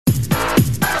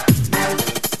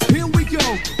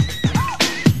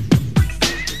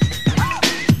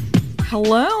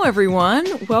Hello, everyone.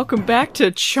 Welcome back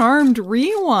to Charmed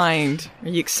Rewind. Are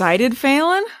you excited,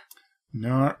 Phelan?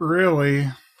 Not really.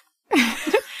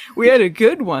 We had a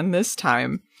good one this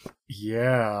time.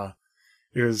 Yeah.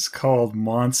 It was called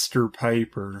Monster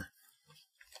Piper.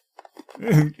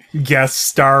 Guest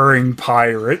starring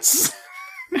pirates.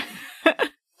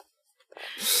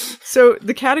 So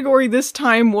the category this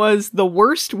time was the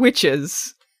worst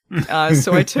witches.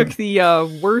 So I took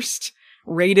the worst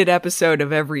rated episode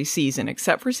of every season,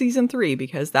 except for season 3,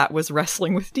 because that was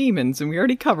Wrestling with Demons, and we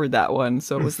already covered that one,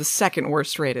 so it was the second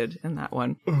worst rated in that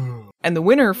one. And the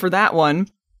winner for that one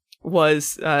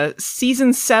was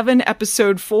season 7,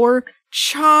 episode 4,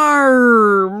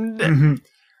 Charmed!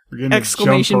 We're gonna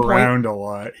Exclamation jump point. around a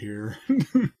lot here.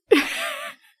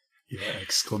 Yeah,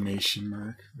 exclamation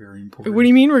mark. Very important. What do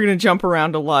you mean we're going to jump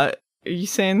around a lot? Are you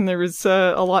saying there was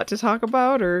a lot to talk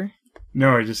about, or...?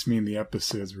 No, I just mean the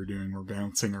episodes we're doing. We're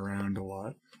bouncing around a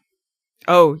lot.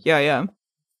 Oh, yeah.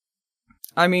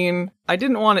 I mean, I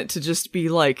didn't want it to just be,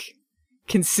 like,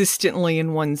 consistently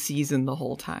in one season the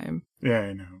whole time. Yeah,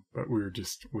 I know. But we're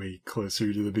just way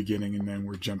closer to the beginning, and then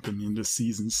we're jumping into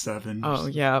season 7. Oh,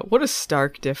 yeah. What a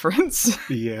stark difference.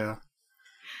 Yeah.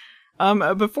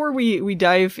 Before we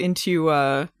dive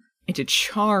into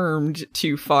Charmed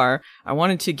too far, I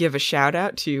wanted to give a shout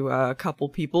out to a couple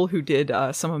people who did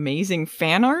some amazing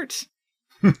fan art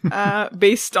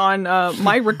based on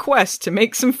my request to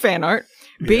make some fan art.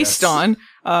 Based on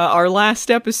our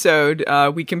last episode,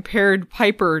 we compared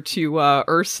Piper to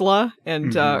Ursula,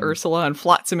 and Ursula and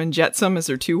Flotsam and Jetsam as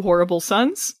her two horrible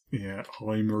sons. Yeah,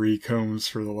 Holly Marie Combs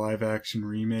for the live-action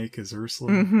remake as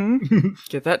Ursula.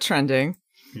 Get that trending.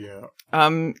 Yeah.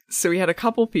 So we had a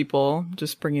couple people,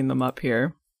 just bringing them up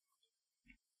here.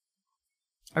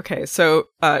 Okay, so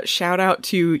shout out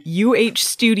to UH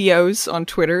Studios on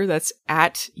Twitter. That's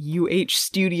at UH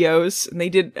Studios. And they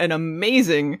did an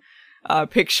amazing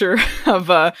picture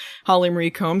of Holly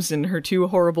Marie Combs and her two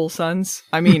horrible sons.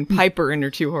 I mean, Piper and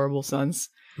her two horrible sons.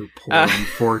 Her poor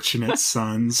unfortunate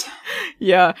sons.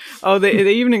 Yeah. Oh, they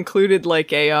even included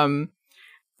like a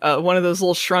one of those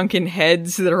little shrunken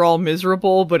heads that are all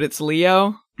miserable, but it's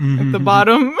Leo at the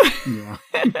bottom. Yeah.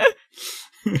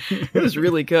 It was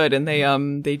really good, and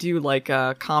they do like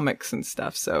comics and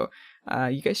stuff, so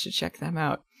you guys should check them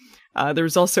out. There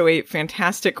was also a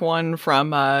fantastic one from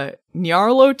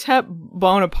Nyarlathotep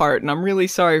Bonaparte, and I'm really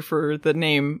sorry for the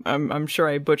name. I'm sure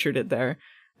I butchered it there.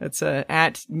 It's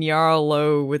at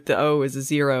Nyarlo with the O as a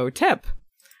 0 Tep,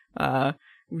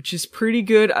 which is pretty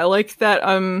good. I like that.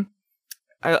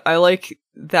 I like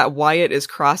that Wyatt is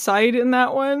cross-eyed in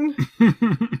that one.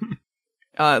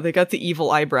 They got the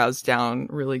evil eyebrows down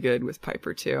really good with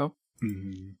Piper too.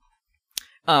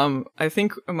 I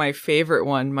think my favorite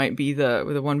one might be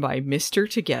the one by Mr.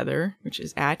 Together, which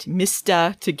is at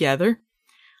Mista Together,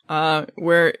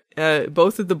 where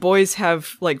both of the boys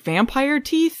have like vampire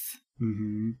teeth.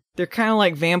 They're kind of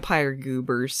like vampire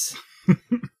goobers.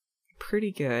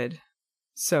 Pretty good.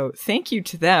 So thank you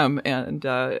to them, and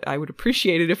I would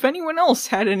appreciate it if anyone else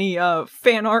had any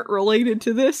fan art related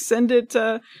to this. Send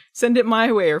it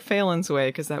my way or Phelan's way,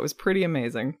 because that was pretty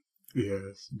amazing.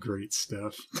 Yes, great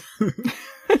stuff.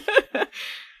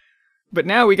 But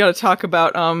now we got to talk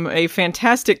about a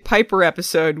fantastic Piper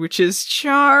episode, which is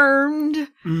Charmed.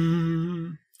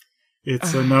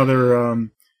 It's another.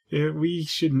 We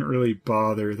shouldn't really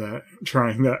bother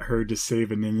trying that hard to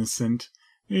save an innocent.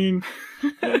 I mean,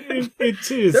 it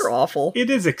is. They're awful. It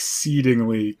is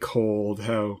exceedingly cold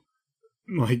how,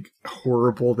 like,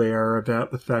 horrible they are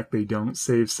about the fact they don't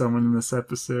save someone in this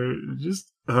episode.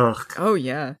 Just, ugh. Oh,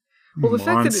 yeah. Well, the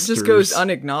fact that it just goes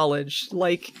unacknowledged,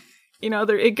 like, you know,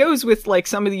 it goes with, like,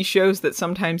 some of these shows that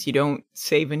sometimes you don't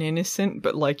save an innocent,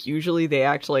 but, like, usually they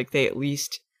act like they at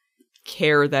least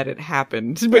care that it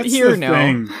happened. But That's here, the no.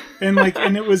 thing.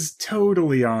 And it was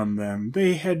totally on them.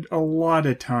 They had a lot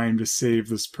of time to save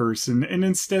this person, and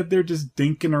instead they're just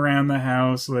dinking around the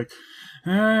house like,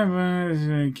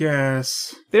 I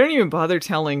guess. They don't even bother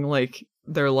telling, like,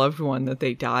 their loved one that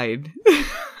they died.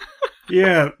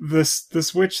 Yeah,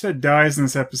 this witch that dies in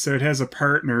this episode has a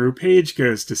partner who Paige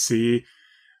goes to see,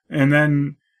 and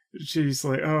then she's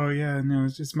like, oh yeah, no,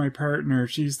 it's just my partner.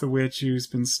 She's the witch who's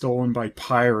been stolen by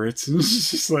pirates. And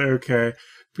she's just like, okay.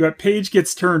 But Paige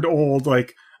gets turned old,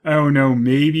 like, oh no,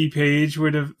 maybe Paige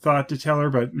would have thought to tell her,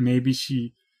 but maybe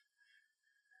she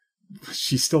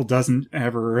still doesn't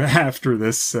ever after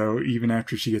this, so even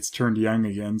after she gets turned young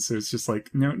again, so it's just like,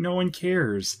 no one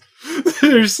cares.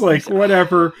 They're just like,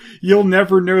 whatever, you'll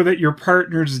never know that your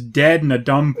partner's dead in a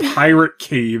dumb pirate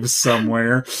cave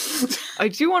somewhere. I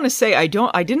do want to say, I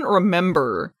didn't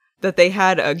remember that they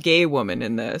had a gay woman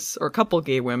in this, or a couple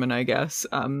gay women, I guess,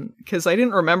 because I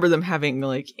didn't remember them having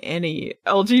like any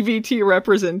LGBT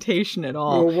representation at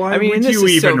all. Well, why I mean, would this you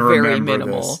is even so very remember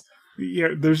minimal. this? Yeah,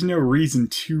 there's no reason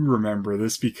to remember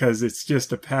this because it's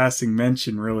just a passing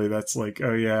mention, really. That's like,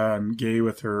 oh yeah, I'm gay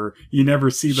with her. You never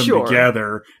see them Sure.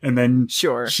 together, and then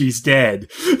Sure. she's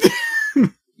dead.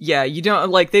 Yeah, you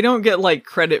don't like they don't get like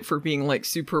credit for being like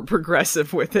super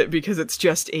progressive with it because it's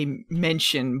just a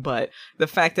mention, but the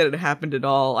fact that it happened at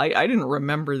all, I didn't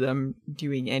remember them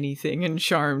doing anything in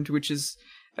Charmed, which is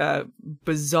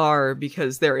bizarre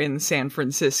because they're in San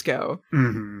Francisco.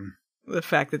 Mm-hmm. The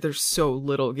fact that there's so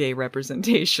little gay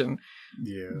representation.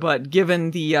 Yeah. But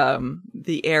given the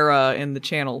era and the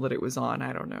channel that it was on,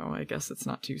 I don't know. I guess it's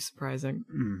not too surprising.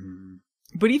 Mm-hmm.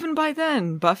 But even by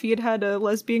then, Buffy had a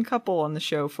lesbian couple on the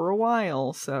show for a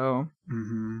while, so...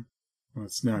 Mm-hmm. Well,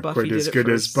 it's not Buffy quite as did it good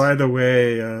as, first. by the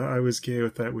way, I was gay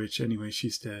with that witch. Anyway,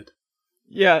 she's dead.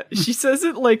 Yeah, she says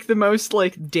it like the most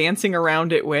like dancing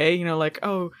around it way, you know, like,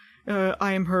 oh,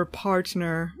 I am her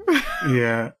partner.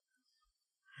 Yeah.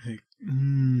 Like,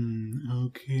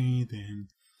 okay then.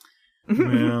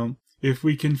 Well, if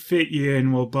we can fit you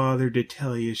in, we'll bother to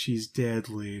tell you she's dead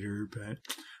later, but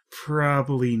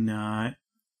probably not.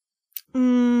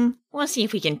 We'll see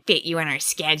if we can fit you in our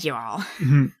schedule.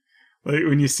 Like,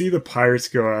 when you see the pirates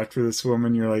go after this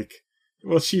woman, you're like,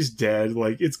 well, she's dead.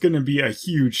 Like, it's gonna be a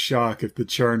huge shock if the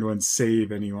Charmed Ones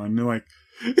save anyone. And like,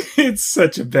 it's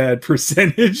such a bad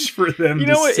percentage for them You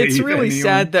know to what? save It's really anyone.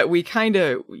 sad that you kind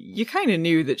of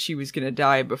knew that she was going to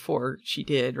die before she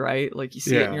did, right? Like, you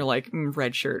see it Yeah. and you're like,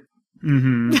 red shirt.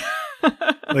 Mm-hmm.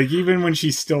 Like, even when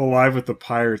she's still alive with the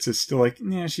pirates, it's still like,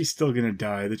 yeah, she's still gonna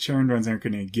die. The Charmed Ones aren't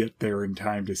gonna get there in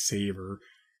time to save her.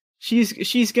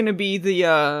 She's going to be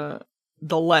the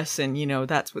lesson, you know,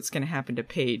 that's what's going to happen to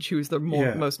Paige, who's the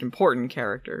Yeah. most important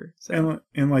character. So.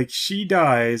 And like, she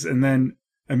dies, and then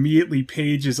immediately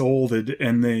Paige is olded,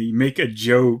 and they make a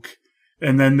joke,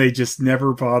 and then they just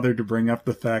never bother to bring up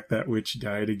the fact that witch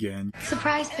died again.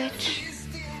 Surprise, bitch.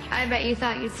 I bet you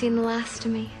thought you'd seen the last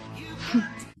of me.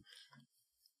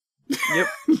 Yep.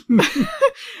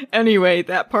 Anyway,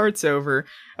 that part's over.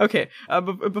 Okay,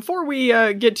 before we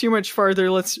get too much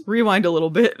farther, let's rewind a little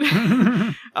bit.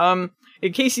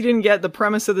 In case you didn't get, the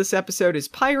premise of this episode is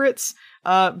pirates,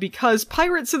 because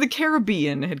Pirates of the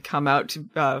Caribbean had come out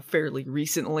fairly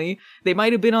recently. They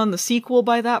might have been on the sequel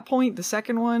by that point, the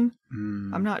second one.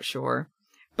 I'm not sure.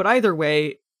 But either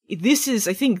way, this is,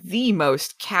 I think, the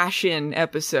most cash-in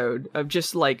episode of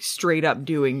just, like, straight up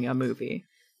doing a movie.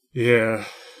 Yeah,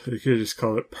 they could just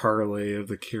call it Parlay of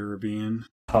the Caribbean.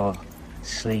 Paul,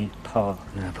 sleep, Paul,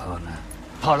 no, Paul, no.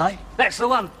 Parlay? That's the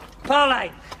one!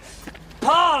 Parlay!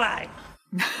 Parlay!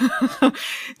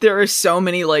 There are so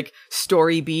many, like,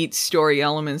 story beats, story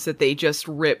elements that they just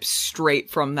rip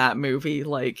straight from that movie.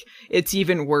 Like, it's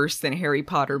even worse than Harry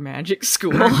Potter Magic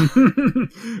School.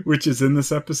 Which is in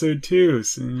this episode too.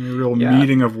 So, a real Yeah.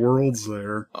 meeting of worlds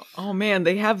there. Oh man,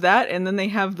 they have that, and then they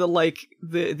have the, like,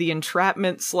 the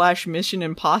entrapment / Mission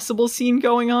Impossible scene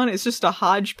going on. It's just a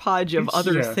hodgepodge of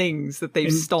other Yeah. things that they've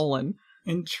And- stolen.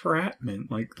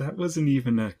 Entrapment, like, that wasn't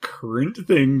even a current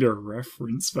thing to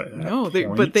reference by that No,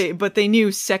 point. but they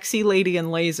knew Sexy Lady and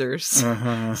Lasers.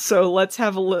 Uh-huh. So let's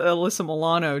have Alyssa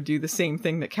Milano do the same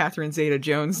thing that Catherine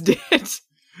Zeta-Jones did.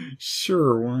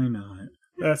 Sure, why not?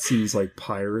 That seems like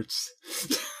pirates.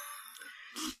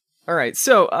 All right,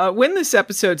 so when this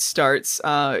episode starts,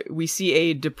 we see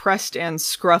a depressed and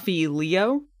scruffy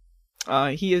Leo.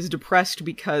 He is depressed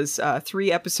because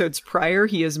 3 episodes prior,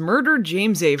 he has murdered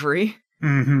James Avery.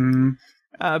 Mm-hmm.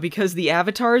 Because the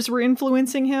avatars were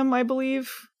influencing him, I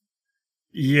believe.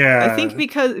 Yeah. I think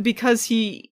because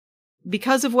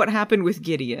of what happened with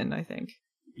Gideon, I think.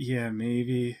 Yeah,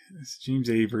 maybe. James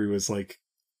Avery was like,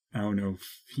 I don't know,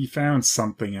 he found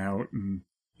something out, and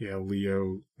yeah,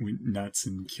 Leo went nuts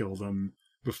and killed him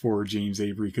before James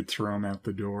Avery could throw him out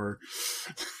the door,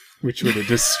 which would have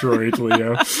destroyed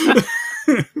Leo.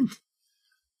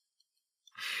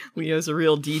 Leo's a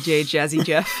real DJ, Jazzy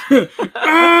Jeff.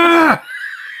 Ah!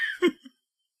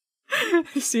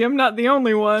 See, I'm not the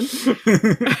only one.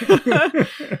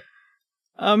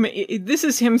 This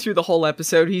is him through the whole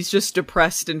episode. He's just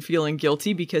depressed and feeling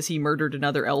guilty because he murdered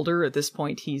another elder. At this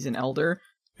point, he's an elder.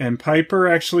 And Piper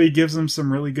actually gives him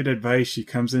some really good advice. She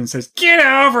comes in and says, "Get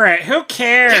over it, who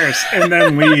cares?" And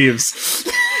then leaves.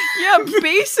 Yeah,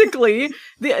 basically,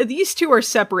 these two are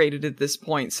separated at this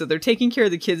point, so they're taking care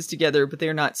of the kids together, but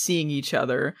they're not seeing each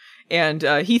other. And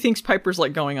he thinks Piper's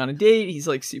like going on a date. He's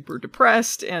like super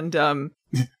depressed, and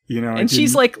You know, and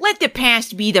she's like, Let the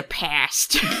past be the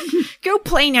past. Go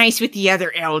play nice with the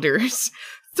other elders.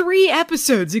 3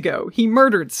 episodes ago, he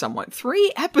murdered someone.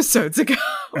 3 episodes ago.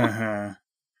 Uh-huh.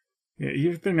 Yeah,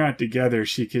 even if they're not together,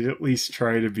 she could at least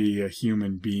try to be a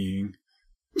human being.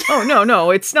 Oh,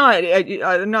 no, it's not.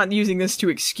 I'm not using this to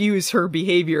excuse her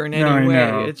behavior in any way.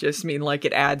 know. It just means like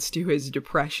it adds to his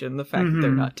depression, the fact that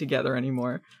they're not together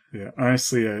anymore. Yeah,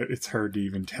 honestly, it's hard to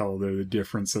even tell the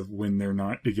difference of when they're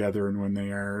not together and when they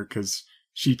are, because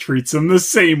she treats them the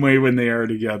same way when they are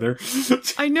together.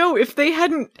 I know, if they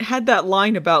hadn't had that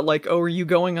line about like, oh, are you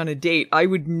going on a date? I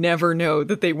would never know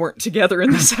that they weren't together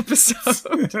in this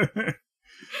episode.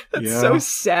 That's so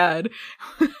sad.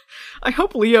 I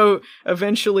hope Leo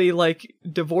eventually like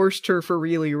divorced her for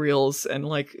really reals and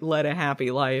like led a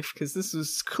happy life, because this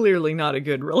was clearly not a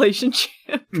good relationship.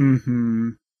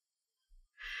 Mm-hmm.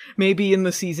 Maybe in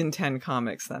the season 10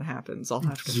 comics that happens. I'll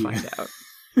have to find out.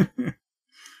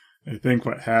 I think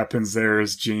what happens there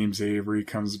is James Avery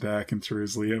comes back and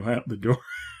throws Leo out the door.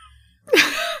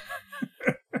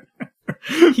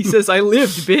 He says, I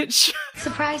lived, bitch.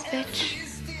 Surprise, bitch.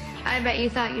 I bet you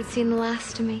thought you'd seen the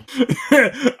last of me.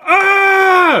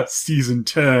 Ah! Season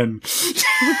 10.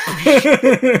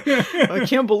 I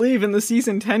can't believe in the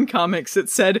season 10 comics it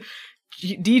said,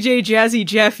 DJ Jazzy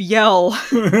Jeff yell,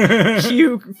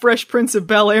 cue Fresh Prince of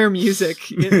Bel-Air music.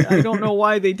 I don't know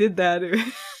why they did that. It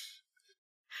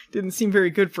didn't seem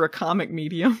very good for a comic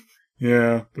medium.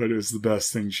 Yeah, but it was the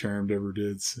best thing Charmed ever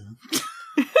did, so...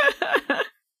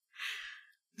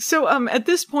 So, at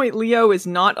this point, Leo is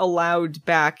not allowed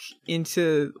back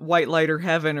into White Lighter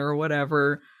Heaven or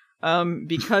whatever,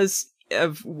 because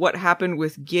of what happened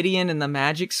with Gideon and the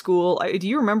magic school. Do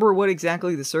you remember what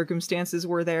exactly the circumstances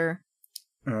were there?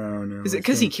 Oh, no. Is it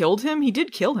because he killed him? He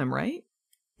did kill him, right?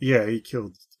 Yeah, he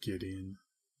killed Gideon.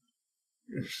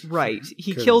 Right.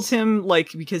 He killed him,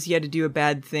 like, because he had to do a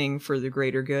bad thing for the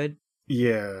greater good?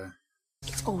 Yeah.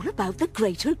 It's all about the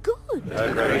greater good.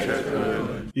 The greater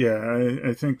good. Yeah,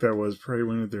 I think that was probably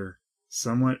one of their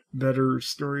somewhat better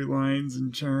storylines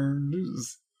in Charmed. It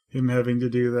was him having to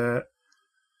do that.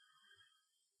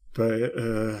 But,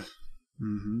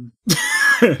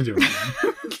 I don't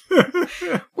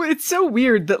know. Well, it's so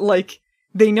weird that, like,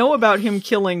 they know about him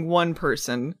killing one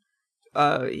person.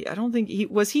 I don't think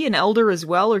was he an elder as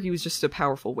well, or he was just a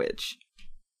powerful witch?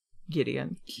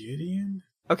 Gideon. Gideon?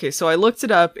 Okay, so I looked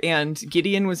it up, and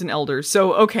Gideon was an elder.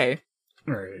 So, okay.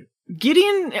 Alright.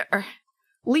 Gideon...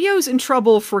 Leo's in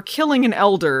trouble for killing an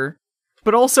elder,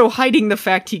 but also hiding the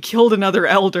fact he killed another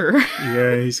elder.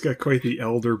 Yeah, he's got quite the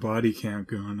elder body count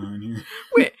going on here.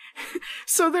 Wait,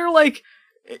 so they're like,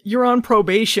 you're on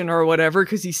probation or whatever,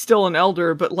 because he's still an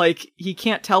elder, but, like, he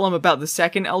can't tell him about the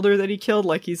second elder that he killed.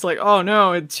 Like, he's like, oh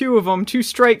no, 2 of them, 2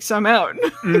 strikes, I'm out.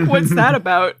 What's that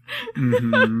about?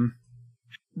 Mm-hmm.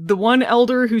 The one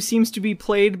elder who seems to be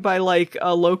played by, like,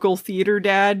 a local theater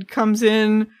dad comes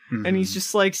in, and he's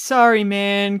just like, sorry,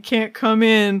 man, can't come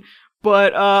in,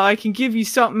 but I can give you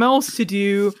something else to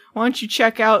do. Why don't you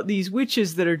check out these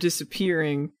witches that are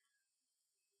disappearing?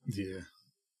 Yeah.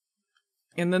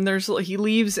 And then he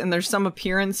leaves, and there's some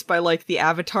appearance by, like, the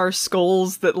Avatar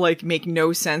skulls that, like, make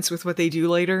no sense with what they do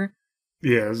later.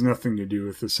 Yeah, it has nothing to do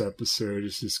with this episode.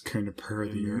 It's just kind of part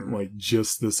of the, like,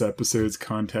 just this episode's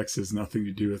context has nothing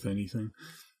to do with anything.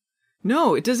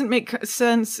 No, it doesn't make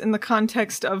sense in the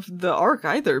context of the arc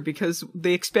either, because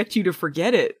they expect you to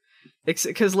forget it.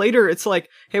 Because later it's like,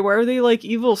 hey, why are they like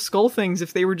evil skull things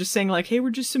if they were just saying like, hey,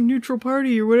 we're just some neutral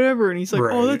party or whatever? And he's like,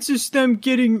 oh, that's just them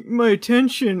getting my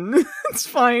attention. It's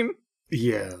fine.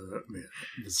 Yeah, that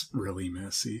was really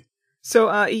messy.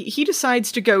 So he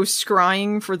decides to go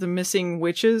scrying for the missing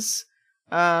witches.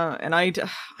 And I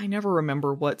never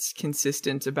remember what's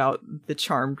consistent about the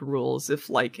Charmed rules. If,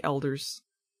 like, elders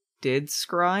did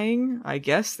scrying, I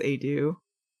guess they do.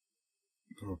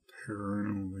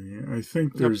 Apparently. I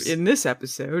think there's... In this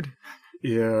episode.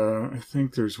 Yeah, I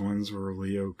think there's ones where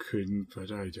Leo couldn't,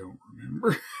 but I don't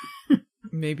remember.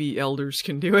 Maybe elders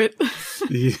can do it.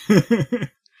 Yeah.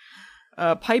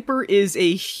 Piper is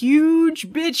a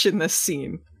huge bitch in this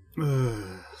scene.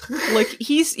 Like,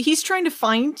 he's trying to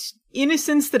find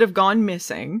innocents that have gone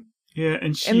missing. Yeah,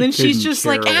 and then she's just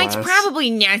like, it's it's probably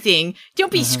nothing.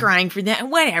 Don't be scrying for that.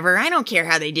 Whatever. I don't care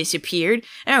how they disappeared.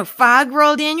 Oh, fog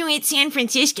rolled in. It's San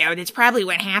Francisco. That's probably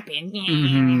what happened.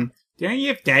 Mm-hmm. Don't you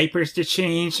have diapers to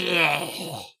change? Yeah,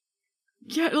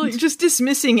 like, just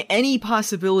dismissing any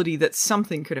possibility that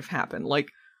something could have happened. Like,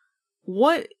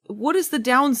 what is the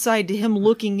downside to him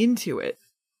looking into it?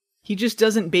 He just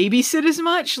doesn't babysit as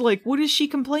much? Like, what is she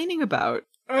complaining about?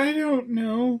 I don't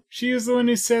know. She was the one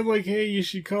who said, like, hey, you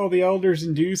should call the elders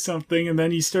and do something, and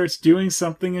then he starts doing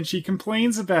something and she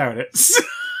complains about it.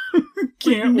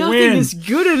 Can't Nothing win. is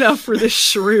good enough for this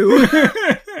shrew.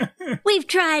 We've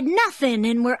tried nothing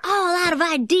and we're all out of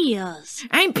ideas.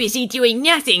 I'm busy doing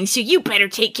nothing, so you better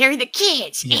take care of the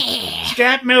kids.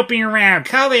 Stop moping around.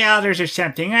 Call the elders or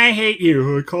something. I hate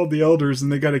you. I called the elders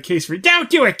and they got a case for... Don't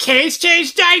do a case.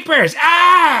 Change diapers.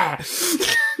 Ah!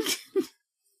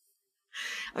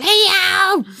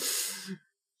 Leo!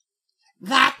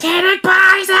 That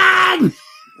poison!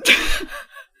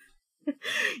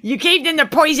 You gave them the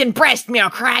poison breast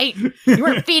milk, right? You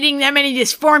weren't feeding them any of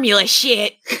this formula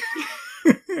shit.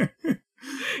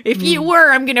 If you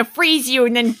were, I'm gonna freeze you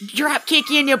and then drop kick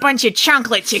you into a bunch of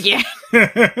chocolates again.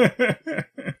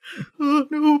 Oh,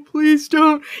 no, please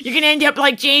don't. You're gonna end up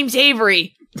like James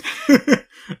Avery.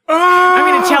 Ah!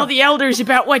 I'm gonna tell the elders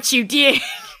about what you did.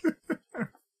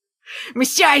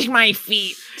 Massage my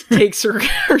feet. Takes her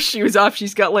shoes off.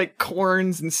 She's got like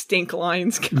corns and stink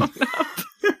lines coming up.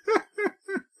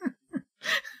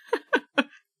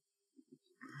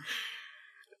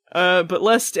 But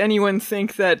lest anyone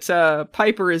think that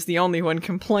Piper is the only one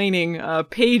complaining,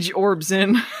 Paige orbs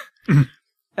in.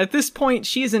 At this point,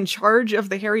 she's in charge of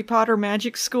the Harry Potter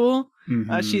magic school.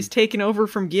 Mm-hmm. She's taken over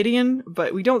from Gideon,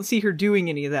 but we don't see her doing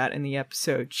any of that in the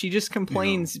episode. She just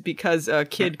complains because a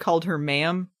kid called her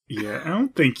ma'am. Yeah, I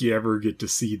don't think you ever get to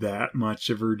see that much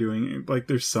of her doing it. Like,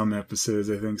 there's some episodes,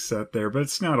 I think, set there, but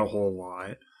it's not a whole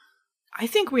lot. I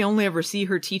think we only ever see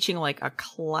her teaching, like, a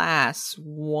class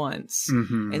once.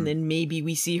 Mm-hmm. And then maybe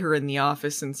we see her in the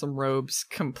office in some robes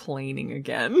complaining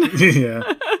again.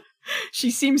 Yeah.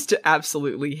 She seems to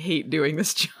absolutely hate doing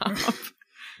this job.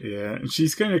 Yeah, and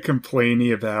she's kind of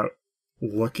complaining about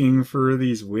looking for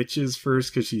these witches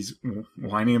first because she's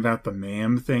whining about the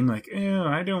ma'am thing. Like, oh,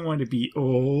 I don't want to be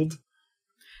old.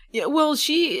 Yeah, well,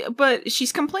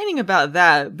 she's complaining about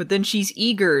that, but then she's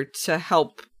eager to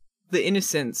help the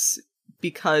innocents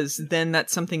because then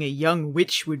that's something a young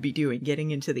witch would be doing,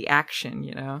 getting into the action,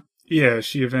 you know? Yeah,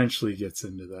 she eventually gets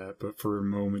into that, but for a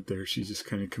moment there, she's just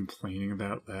kind of complaining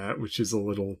about that, which is a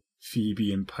little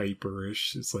Phoebe and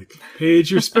Piper-ish. It's like,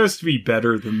 Paige, you're supposed to be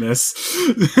better than this.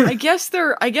 I guess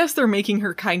they're making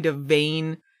her kind of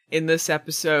vain in this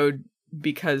episode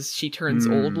because she turns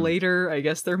old later. I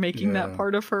guess they're making that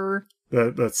part of her.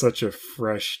 That's such a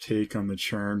fresh take on the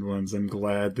Charmed ones. I'm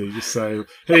glad they decided,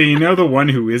 hey, you know the one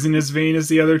who isn't as vain as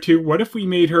the other two? What if we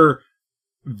made her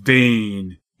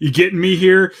vain? You getting me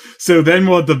here? So then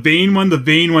we'll have the vain one,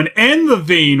 and the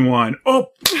vain one. Oh,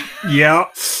 yeah.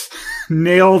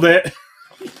 Nailed it.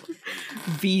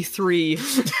 V3.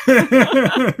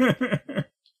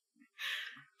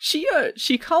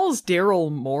 She calls Daryl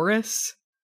Morris.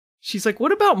 She's like,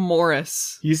 what about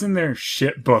Morris? He's in their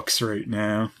shit books right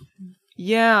now.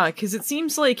 Yeah, because it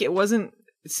seems like it wasn't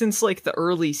since like the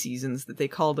early seasons that they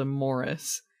called him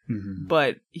Morris. Mm-hmm.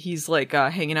 But he's like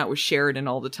hanging out with Sheridan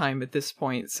all the time at this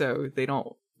point, so they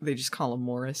just call him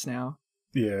Morris now.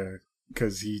 Yeah,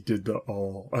 because he did the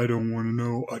I don't want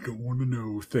to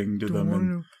know thing to them,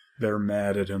 and they're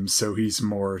mad at him, so he's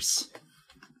Morris.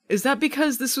 Is that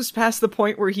because this was past the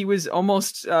point where he was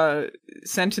almost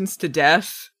sentenced to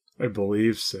death? I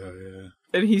believe so, yeah.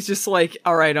 And he's just like,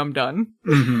 alright, I'm done.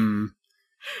 Mm-hmm.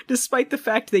 Despite the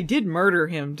fact they did murder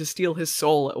him to steal his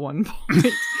soul at one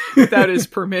point without his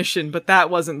permission, but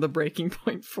that wasn't the breaking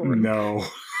point for him. No.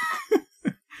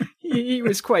 he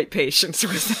was quite patient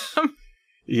with them.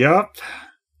 Yup.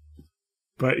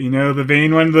 But you know, the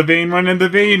vain one, and the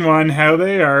vain one, how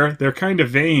they are. They're kind of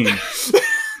vain.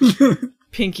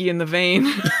 Pinky in the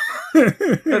vein.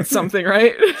 That's something,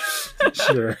 right?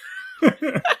 Sure.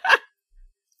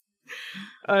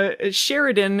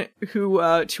 Sheridan, who,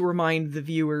 to remind the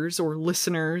viewers or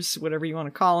listeners, whatever you want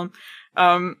to call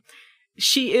them,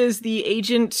 she is the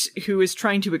agent who is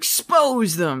trying to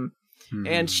expose them. Mm-hmm.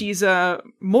 And she's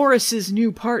Morris's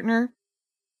new partner.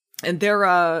 And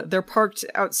they're parked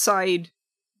outside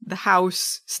the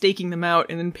house, staking them out.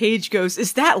 And then Paige goes,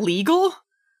 "Is that legal?"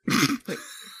 Like,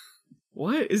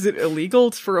 what? Is it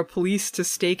illegal for a police to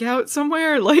stake out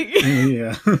somewhere? Like,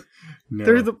 yeah. No.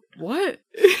 They're the what?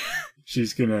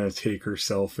 She's gonna take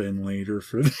herself in later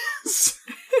for this.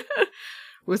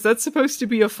 Was that supposed to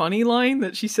be a funny line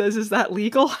that she says, "Is that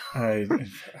legal?"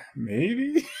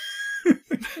 Maybe.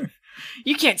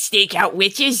 You can't stake out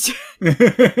witches.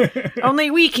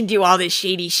 Only we can do all this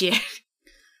shady shit.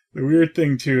 The weird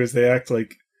thing, too, is they act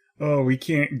like, oh, we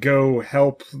can't go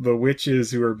help the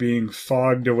witches who are being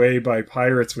fogged away by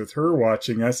pirates with her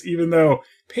watching us, even though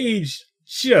Paige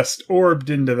just orbed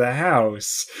into the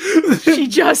house. She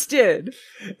just did.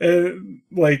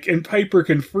 And Piper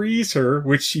can freeze her,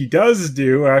 which she does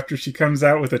do after she comes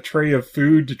out with a tray of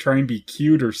food to try and be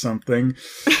cute or something.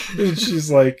 And she's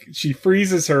like, she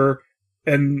freezes her,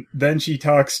 And then she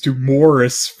talks to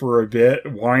Morris for a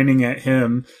bit, whining at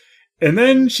him. And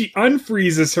then she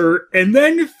unfreezes her, and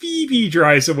then Phoebe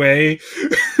drives away.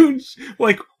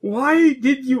 Like, why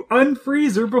did you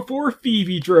unfreeze her before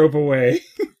Phoebe drove away?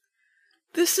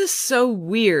 This is so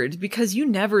weird, because you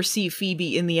never see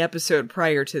Phoebe in the episode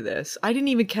prior to this. I didn't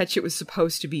even catch it was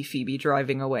supposed to be Phoebe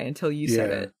driving away until you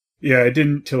said it. Yeah, I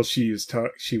didn't till she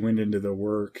went into the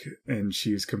work and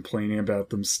she was complaining about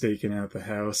them staking out the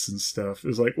house and stuff. It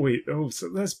was like, wait, so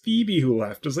that's Phoebe who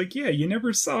left. I was like, yeah, you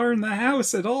never saw her in the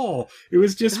house at all. It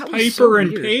was just Piper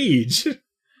and Paige.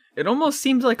 It almost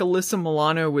seemed like Alyssa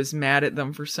Milano was mad at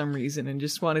them for some reason and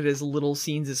just wanted as little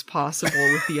scenes as possible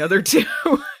with the other two.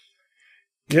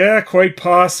 Yeah, quite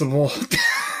possible.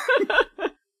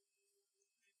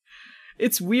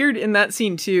 It's weird in that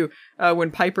scene, too, when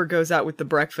Piper goes out with the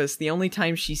breakfast. The only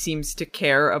time she seems to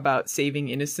care about saving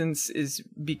innocents is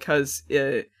because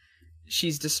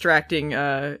she's distracting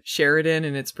Sheridan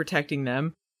and it's protecting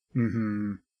them.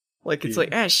 Mm-hmm. Like, it's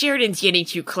like, Sheridan's getting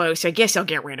too close. I guess I'll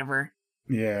get rid of her.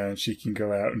 Yeah, and she can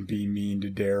go out and be mean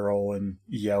to Daryl and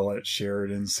yell at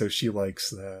Sheridan, so she likes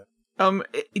that.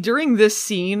 During this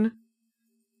scene,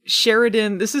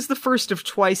 Sheridan, this is the first of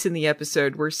twice in the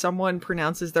episode where someone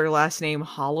pronounces their last name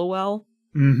Hollowell.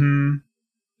 Mm-hmm.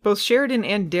 Both Sheridan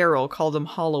and Daryl called him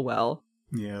Hollowell.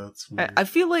 Yeah, that's weird. I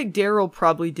feel like Daryl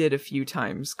probably did a few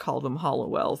times call them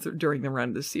Hollowell during the run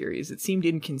of the series. It seemed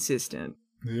inconsistent.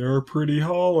 They are pretty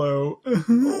hollow.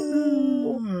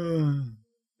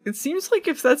 It seems like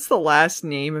if that's the last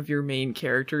name of your main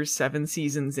character 7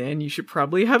 seasons in, you should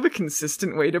probably have a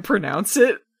consistent way to pronounce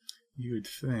it. You would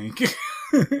think.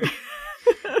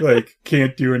 Like,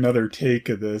 can't do another take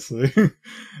of this.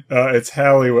 It's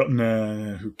Halliwell.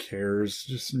 Nah, who cares?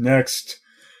 Just next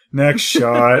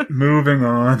shot. Moving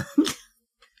on.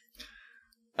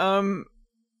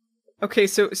 Okay,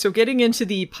 so getting into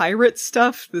the pirate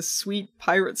stuff, the sweet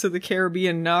Pirates of the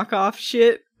Caribbean knockoff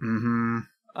shit. Mm-hmm.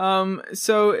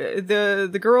 So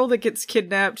the girl that gets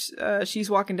kidnapped, she's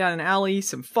walking down an alley,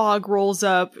 some fog rolls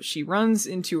up, she runs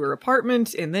into her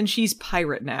apartment, and then she's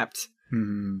pirate napped.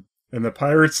 Mm-hmm. And the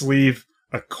pirates leave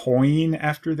a coin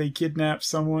after they kidnap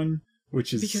someone,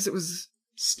 which is because it was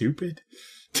stupid.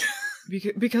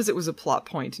 Because it was a plot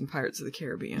point in Pirates of the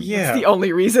Caribbean. Yeah. That's the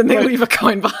only reason they leave a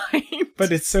coin behind.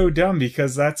 But it's so dumb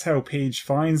because that's how Paige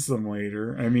finds them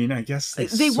later. I mean, I guess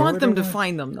they want them to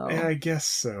find them, though. Yeah, I guess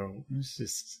so. It's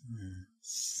just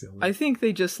silly. I think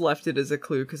they just left it as a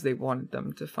clue because they wanted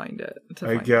them to find it.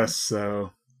 I guess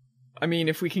so. I mean,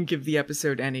 if we can give the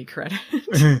episode any credit.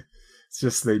 It's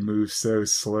just they move so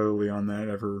slowly on that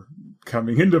ever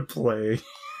coming into play.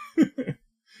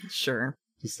 Sure.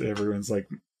 Just everyone's like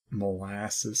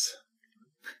molasses.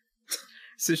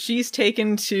 So she's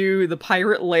taken to the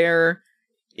pirate lair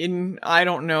in, I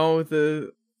don't know,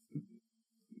 the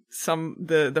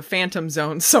Phantom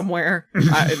Zone somewhere.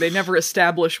 They never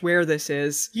establish where this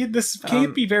is. Yeah, this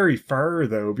can't be very far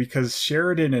though, because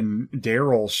Sheridan and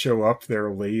Daryl show up there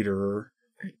later.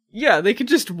 Yeah, they could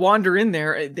just wander in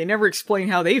there. They never explain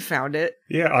how they found it.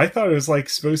 Yeah, I thought it was like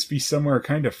supposed to be somewhere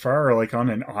kind of far, like on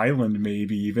an island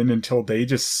maybe, even until they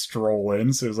just stroll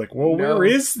in. So it was like, well, Where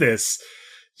is this?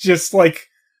 Just like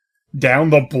down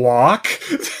the block?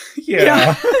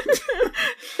 Yeah.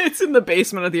 It's in the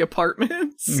basement of the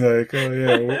apartments. Like, oh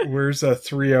yeah, where's a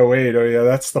 308? Oh yeah,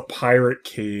 that's the pirate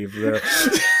cave there.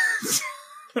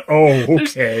 Oh,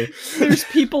 okay. There's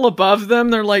people above them.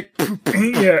 They're like,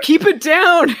 yeah. Keep it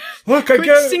down. Look, I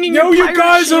guess. No, you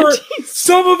guys shanties. are.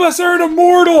 Some of us aren't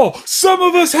immortal. Some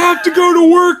of us have to go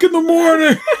to work in the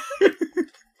morning.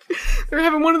 They're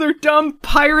having one of their dumb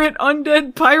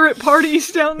undead pirate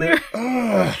parties down there.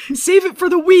 Save it for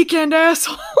the weekend,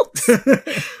 assholes.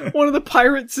 One of the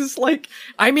pirates is like,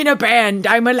 I'm in a band.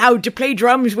 I'm allowed to play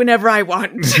drums whenever I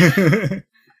want. The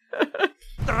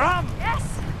rum!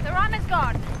 Yes, the rum is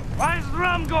gone. Why is the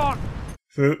rum gone?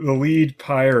 The lead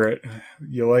pirate.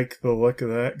 You like the look of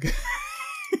that?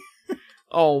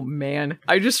 Oh, man.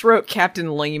 I just wrote Captain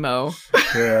Lamo.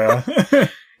 Yeah.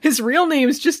 His real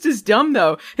name's just as dumb,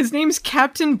 though. His name's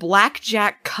Captain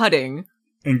Blackjack Cutting.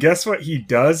 And guess what he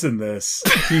does in this?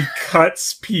 He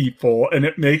cuts people, and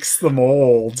it makes them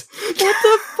old. What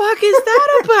the fuck is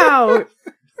that about?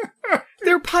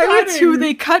 They're pirates who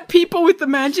they cut people with the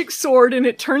magic sword, and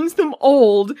it turns them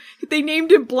old. They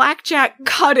named him Blackjack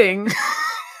Cutting.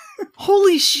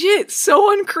 Holy shit,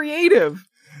 so uncreative.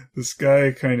 This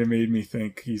guy kind of made me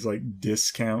think he's like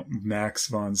discount Max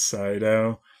von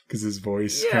Sydow. Because his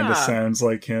voice kind of sounds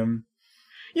like him.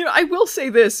 You know, I will say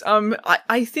this.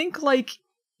 I think, like,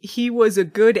 he was a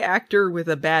good actor with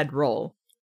a bad role.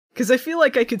 Because I feel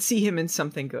like I could see him in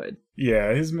something good.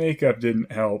 Yeah, his makeup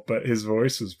didn't help, but his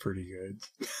voice was pretty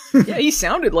good. Yeah, he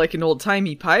sounded like an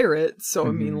old-timey pirate, so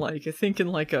I mean, like, I think in,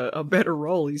 like, a better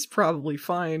role, he's probably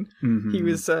fine. He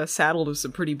was saddled with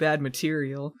some pretty bad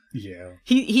material. Yeah.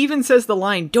 He even says the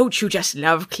line, "Don't you just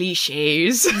love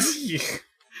cliches?"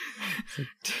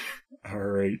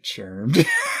 Alright, Charmed.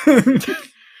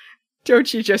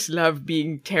 Don't you just love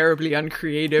being terribly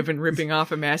uncreative and ripping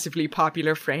off a massively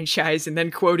popular franchise and then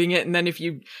quoting it, and then if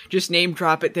you just name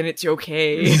drop it, then it's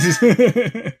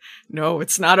okay? No,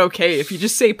 it's not okay. If you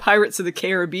just say Pirates of the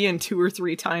Caribbean 2 or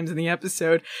 3 times in the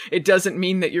episode, it doesn't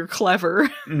mean that you're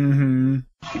clever.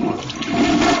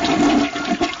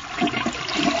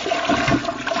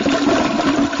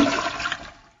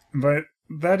 But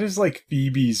that is like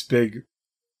Phoebe's big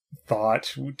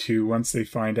thought too. Once they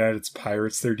find out it's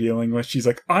pirates they're dealing with, she's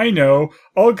like, I know,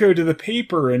 I'll go to the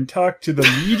paper and talk to the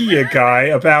media guy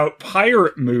about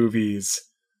pirate movies.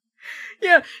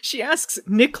 Yeah, she asks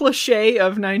Nick Lachey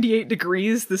of 98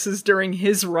 Degrees. This is during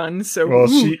his run, so... Well,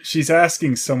 she's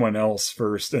asking someone else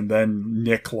first, and then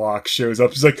Nick Locke shows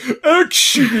up. He's like,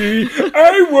 actually,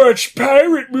 I watch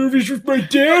pirate movies with my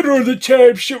dad all the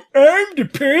time, so I'm the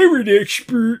pirate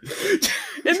expert.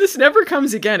 And this never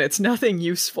comes again. It's nothing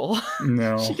useful.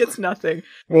 No. She gets nothing.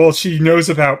 Well, she knows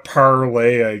about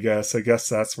parlay, I guess. I guess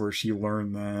that's where she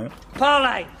learned that.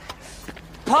 Parlay!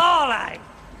 Parlay!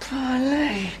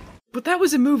 Parlay! But that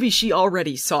was a movie she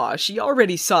already saw. She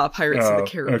already saw Pirates of the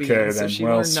Caribbean. Okay, so then. she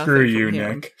Well, learned screw nothing you, from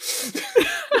him. Nick.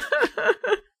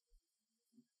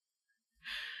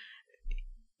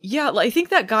 Yeah, I think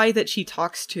that guy that she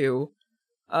talks to,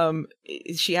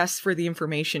 she asks for the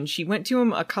information. She went to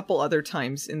him a couple other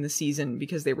times in the season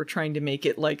because they were trying to make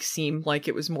it like seem like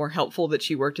it was more helpful that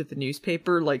she worked at the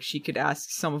newspaper. Like she could ask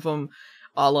some of them,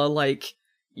 a la like,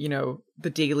 you know, the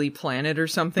Daily Planet or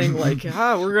something. Like,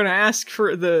 we're gonna ask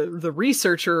for the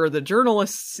researcher or the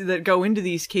journalists that go into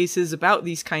these cases about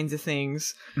these kinds of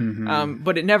things.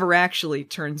 But it never actually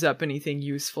turns up anything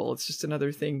useful. It's just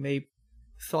another thing they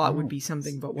thought would be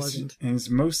something but wasn't. And it's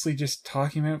mostly just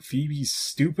talking about Phoebe's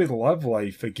stupid love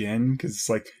life again, because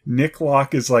like Nick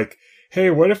Locke is like, hey,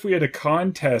 what if we had a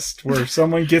contest where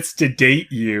someone gets to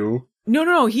date you?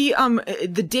 No, he,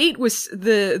 the date was,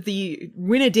 the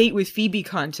win a date with Phoebe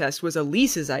contest was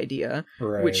Elise's idea,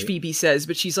 Right. which Phoebe says,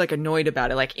 but she's like annoyed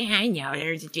about it, like, Yeah, I know,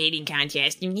 there's a dating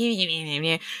contest. And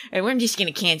I'm just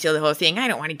gonna cancel the whole thing. I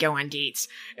don't want to go on dates.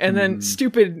 and then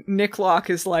stupid Nick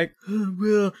Locke is like,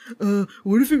 what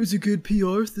if it was a good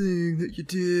PR thing that you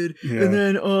did, Yeah.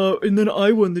 and then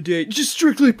I won the date, just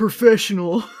strictly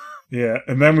professional. Yeah,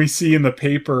 and then we see in the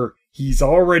paper he's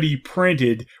already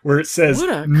printed where it says What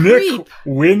a Nick creep.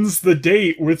 wins the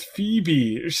date with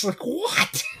Phoebe. It's like,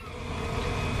 what?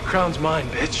 Crown's mine,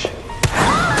 bitch.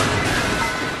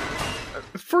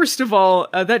 First of all,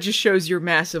 that just shows you're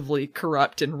massively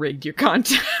corrupt and rigged your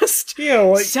contest. Yeah,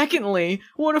 like, Secondly,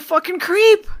 what a fucking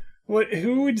creep!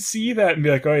 who would see that and be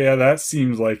like, oh yeah, that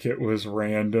seems like it was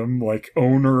random. Like,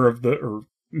 owner of the, or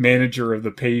manager of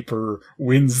the paper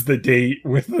wins the date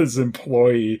with his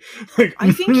employee. Like,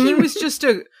 I think he was just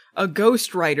a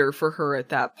ghostwriter for her at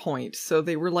that point. So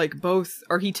they were like both,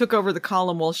 or he took over the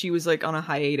column while she was like on a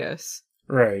hiatus.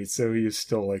 right, so he is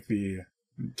still like the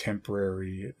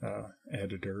temporary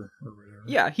editor or whatever.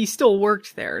 Yeah, he still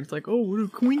worked there. It's like, oh, what a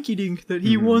coinkydink that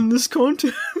he won this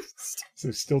contest.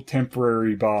 So still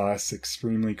temporary boss,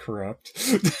 extremely corrupt.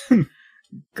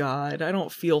 God, I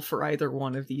don't feel for either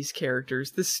one of these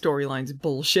characters. This storyline's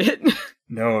bullshit.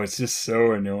 No, it's just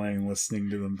so annoying listening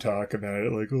to them talk about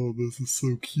it. Like, oh, this is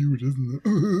so cute, isn't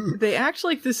it? They act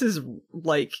like this is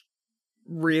like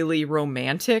really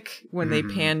romantic when they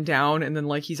pan down and then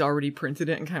like he's already printed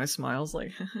it and kind of smiles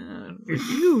like,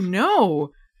 ew,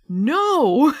 no.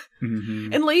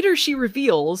 And later she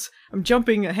reveals, I'm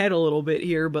jumping ahead a little bit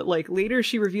here, but like later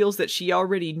she reveals that she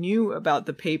already knew about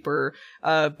the paper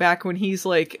back when he's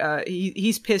like,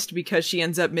 he's pissed because she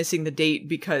ends up missing the date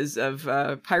because of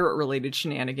pirate related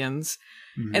shenanigans.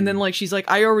 And then like she's like,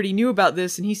 I already knew about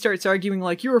this, and he starts arguing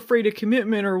like, you're afraid of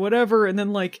commitment or whatever, and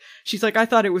then like she's like, I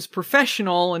thought it was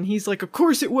professional, and he's like, of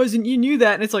course it wasn't, you knew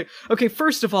that. And it's like, okay,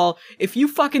 first of all, if you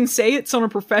fucking say it's on a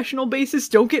professional basis,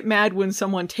 don't get mad when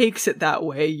someone takes it that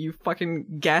way, you fucking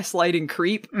gaslighting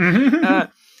creep.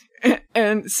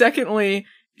 And secondly,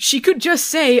 she could just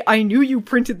say, I knew you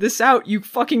printed this out, you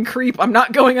fucking creep, I'm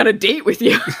not going on a date with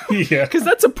you. Yeah. Because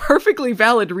that's a perfectly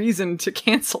valid reason to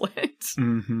cancel it.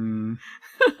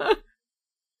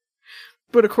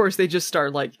 But of course, they just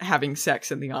start, like, having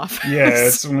sex in the office. Yeah,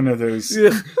 it's one of those,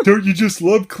 don't you just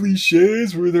love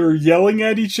cliches where they're yelling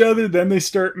at each other, then they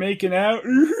start making out?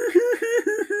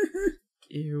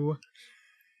 Ew.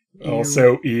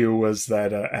 Also, ew was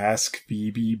that Ask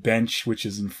Phoebe bench, which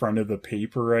is in front of the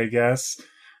paper, I guess.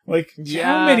 Like,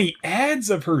 how many ads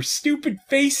of her stupid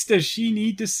face does she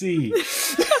need to see?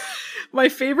 My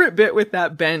favorite bit with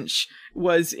that bench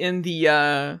was in the,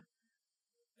 I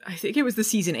think it was the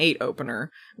season 8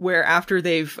 opener, where after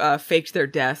they've faked their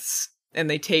deaths and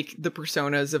they take the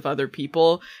personas of other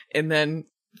people, and then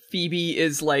Phoebe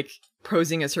is like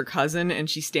posing as her cousin and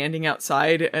she's standing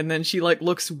outside, and then she like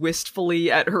looks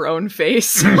wistfully at her own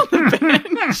face on the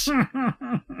bench.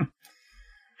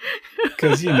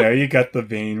 Because, you know, you got the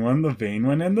vain one,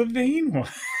 and the vain one.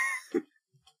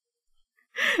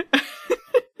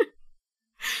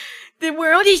 The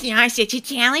world is not such a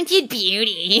talented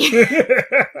beauty.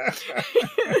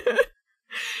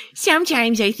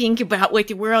 Sometimes I think about what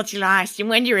the world's lost and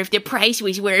wonder if the price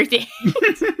was worth it.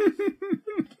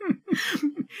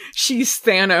 She's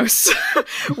Thanos.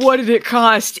 What did it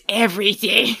cost?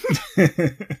 Everything.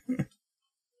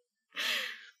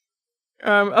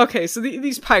 Okay, so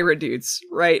these pirate dudes,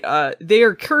 right? They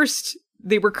are cursed.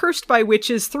 They were cursed by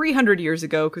witches 300 years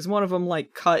ago because one of them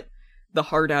like cut the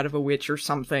heart out of a witch or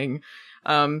something.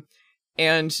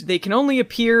 And they can only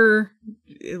appear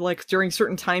like during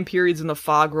certain time periods when the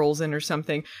fog rolls in or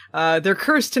something. They're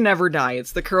cursed to never die.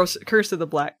 It's the curse of the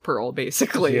Black Pearl,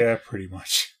 basically. Yeah, pretty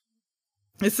much.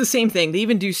 It's the same thing. They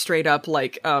even do straight up,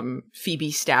 like, Phoebe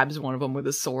stabs one of them with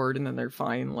a sword and then they're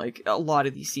fine. Like, a lot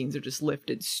of these scenes are just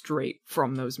lifted straight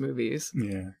from those movies.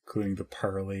 Yeah, including the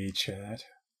parlay chat.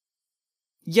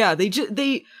 Yeah,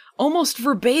 they almost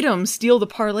verbatim steal the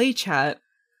parlay chat.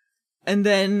 And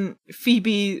then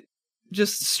Phoebe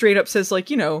just straight up says,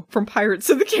 like, you know, from Pirates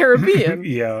of the Caribbean.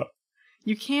 Yeah.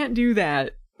 You can't do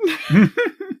that. That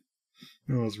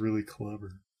was really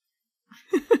clever.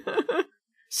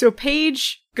 So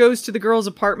Paige goes to the girl's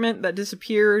apartment that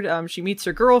disappeared. She meets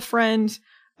her girlfriend,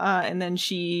 and then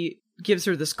she gives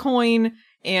her this coin,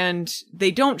 and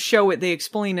they don't show it. They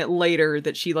explain it later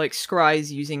that she, like,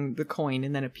 scries using the coin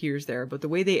and then appears there. But the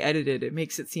way they edited it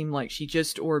makes it seem like she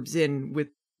just orbs in with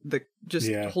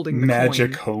holding the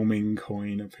magic coin. homing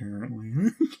coin,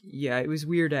 apparently. Yeah, it was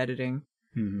weird editing.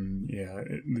 Yeah,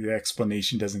 the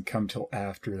explanation doesn't come till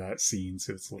after that scene,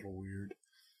 so it's a little weird.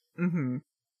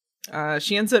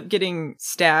 She ends up getting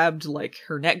stabbed, like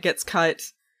her neck gets cut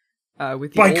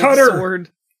with the By old Cutter!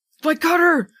 sword. By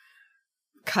Cutter!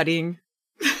 Cutting.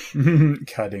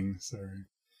 Cutting, sorry.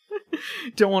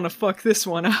 Don't want to fuck this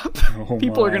one up. Oh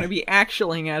People are my. going to be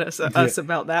actualing at us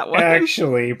about that one.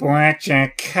 Actually,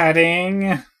 Blackjack Cutting.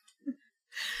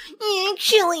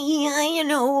 Actually, I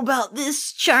know about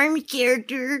this charmed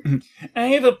character. I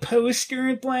have a poster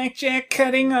of Blackjack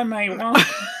Cutting on my wall.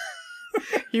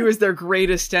 He was their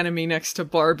greatest enemy next to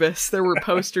Barbas. There were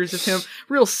posters of him.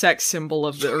 Real sex symbol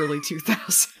of the early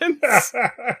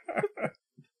 2000s.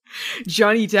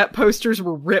 Johnny Depp posters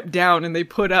were ripped down and they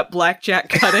put up Blackjack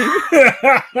Cutting.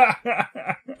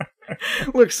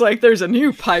 Looks like there's a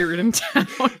new pirate in town.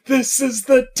 This is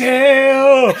the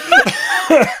tale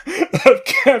of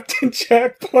Captain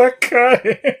Jack Black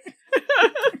Cutting.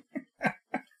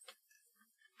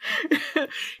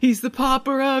 He's the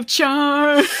pauper of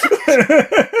charm.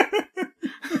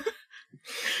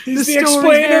 He's the story's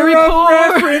explainer very of poor.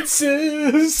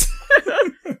 references.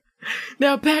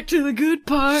 Now back to the good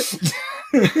part.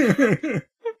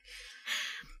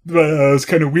 But it's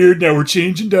kind of weird. Now we're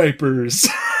changing diapers.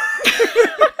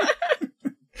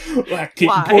 Lactate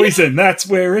Why? poison. That's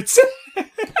where it's.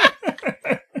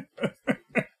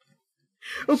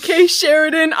 Okay,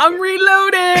 Sheridan, I'm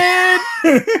reloaded.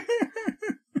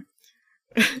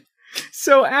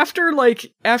 So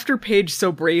after Paige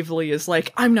so bravely is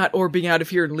like, I'm not orbing out of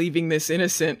here and leaving this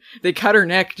innocent, they cut her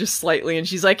neck just slightly and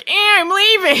she's like, I'm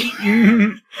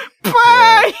leaving.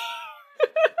 Bye.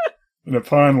 And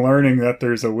upon learning that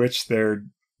there's a witch there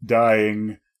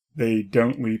dying, they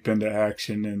don't leap into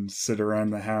action and sit around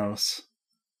the house.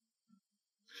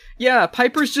 Yeah,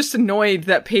 Piper's just annoyed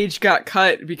that Paige got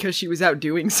cut because she was out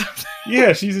doing something.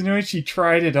 Yeah, she's annoyed she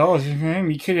tried it all. She's like,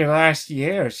 you could have lost the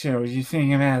air, so what do you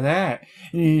think about that?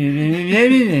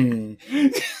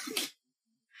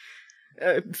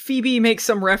 Phoebe makes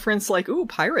some reference like, ooh,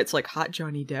 pirates, like hot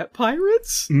Johnny Depp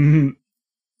pirates? And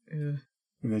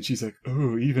then she's like,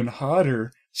 oh, even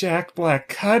hotter, Jack Black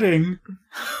Cutting.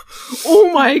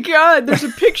 Oh my god, there's a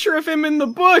picture of him in the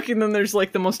book, and then there's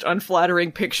like the most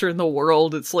unflattering picture in the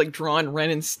world. It's like drawn Ren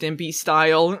and Stimpy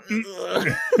style.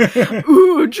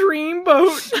 Ooh,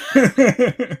 dreamboat.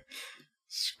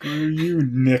 Screw you,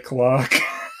 Nick Lock.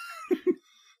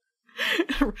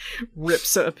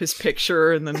 rips up his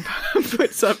picture and then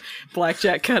puts up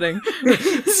blackjack cutting.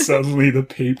 Suddenly the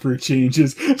paper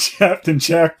changes. Captain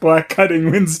Jack Black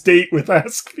Cutting wins date with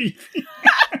Ask Phoebe.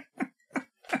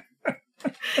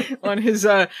 On his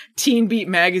Teen Beat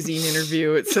magazine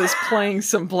interview, it says playing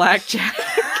some blackjack.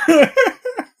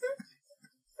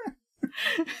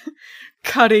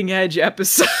 Cutting edge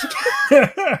episode.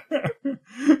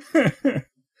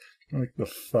 Like the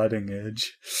fudding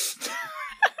edge.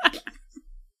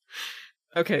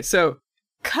 Okay, so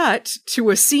cut to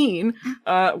a scene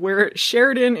where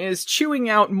Sheridan is chewing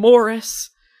out Morris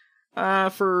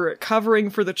for covering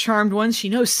for the Charmed Ones. She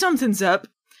knows something's up.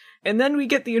 And then we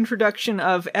get the introduction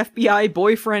of FBI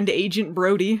boyfriend Agent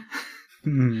Brody,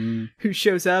 who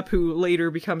shows up, who later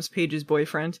becomes Paige's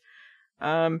boyfriend.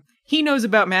 He knows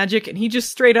about magic, and he just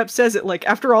straight up says it, like,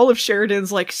 after all of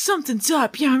Sheridan's like, something's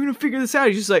up, yeah, I'm gonna figure this out.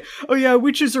 He's just like, oh yeah,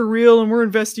 witches are real, and we're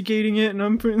investigating it, and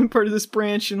I'm part of this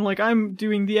branch, and like, I'm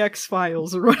doing the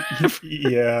X-Files, or whatever.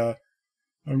 Yeah.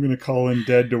 I'm gonna call in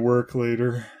dead to work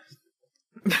later.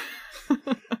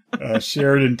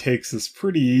 Sheridan takes this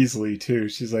pretty easily, too.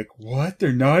 She's like, what?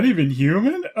 They're not even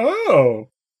human?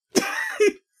 Oh!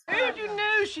 How do you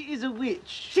know she is a witch?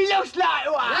 She looks like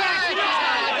one!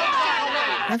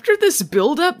 After this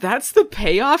build-up, that's the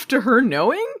payoff to her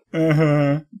knowing?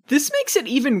 Uh-huh. This makes it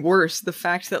even worse, the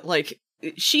fact that, like,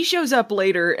 she shows up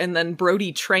later, and then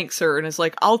Brody tranks her and is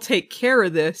like, I'll take care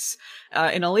of this.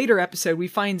 In a later episode, we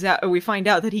find out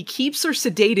that he keeps her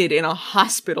sedated in a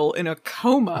hospital in a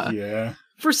coma. Yeah.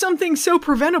 For something so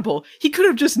preventable. He could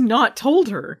have just not told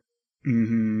her.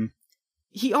 Mm-hmm.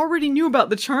 He already knew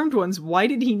about the Charmed Ones. Why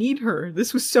did he need her?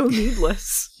 This was so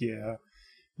needless. Yeah.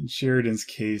 In Sheridan's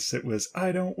case, it was,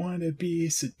 I don't want to be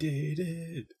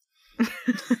sedated.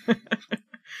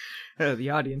 Oh, the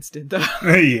audience did, though.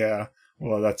 Yeah.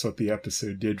 Well, that's what the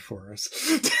episode did for us.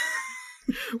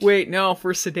 Wait, no, if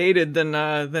we're sedated,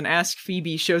 then Ask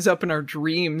Phoebe shows up in our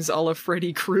dreams, a la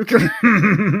Freddy Krueger.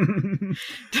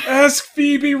 Ask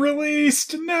Phoebe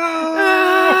released! No!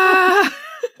 Ah!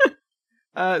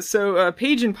 So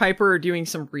Paige and Piper are doing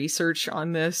some research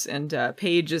on this, and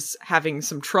Paige is having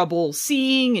some trouble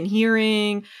seeing and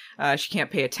hearing. She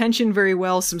can't pay attention very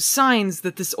well. Some signs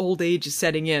that this old age is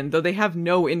setting in, though they have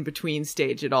no in-between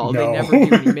stage at all. No. They never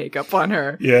do any makeup on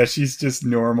her. Yeah, she's just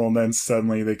normal, and then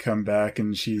suddenly they come back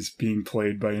and she's being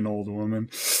played by an old woman.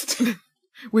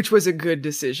 Which was a good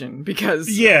decision, because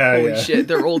holy shit,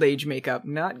 their old age makeup,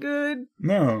 not good.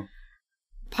 No.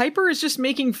 Piper is just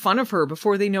making fun of her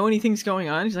before they know anything's going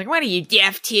on. She's like, what are you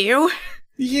deaf to?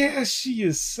 Yeah, she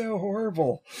is so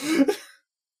horrible.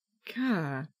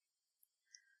 God.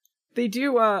 They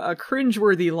do a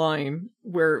cringeworthy line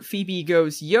where Phoebe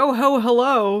goes, yo ho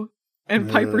hello, and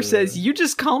Piper says, you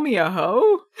just call me a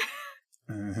hoe?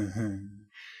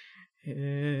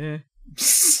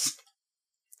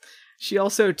 She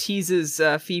also teases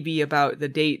Phoebe about the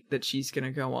date that she's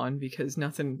gonna go on, because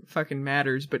nothing fucking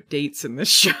matters but dates in this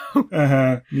show.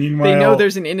 Meanwhile, they know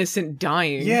there's an innocent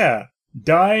dying. Yeah,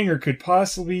 dying or could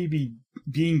possibly be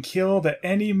being killed at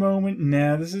any moment.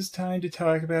 Now this is time to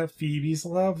talk about Phoebe's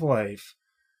love life.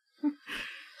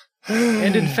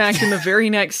 And in fact, in the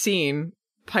very next scene,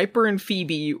 Piper and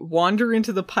Phoebe wander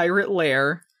into the pirate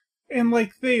lair. And,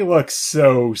 like, they look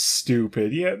so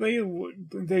stupid. Yeah,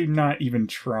 they're not even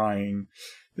trying.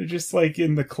 They're just, like,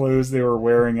 in the clothes they were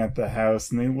wearing at the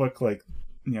house, and they look like,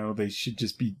 you know, they should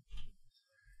just be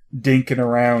dinking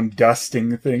around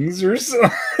dusting things or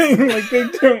something. Like, they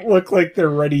don't look like they're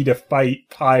ready to fight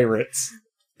pirates.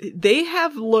 They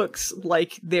have looks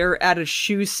like they're at a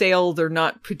shoe sale they're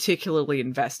not particularly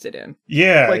invested in.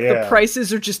 Yeah, like, the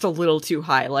prices are just a little too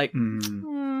high. Like,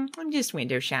 I'm just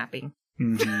window shopping.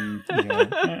 Mm-hmm. Yeah.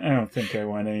 I don't think I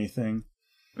want anything.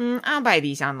 I'll buy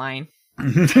these online.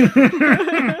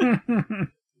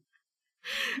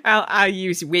 I'll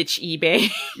use Witch eBay.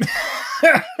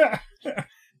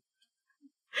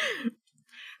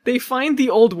 They find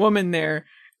the old woman there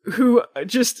who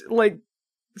just, like,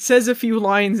 says a few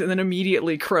lines and then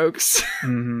immediately croaks.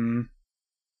 Mm-hmm.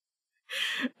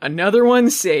 Another one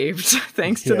saved,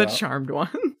 thanks to the Charmed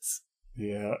Ones.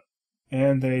 Yeah.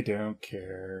 And they don't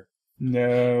care.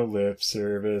 No lip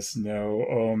service, no,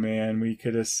 oh man, we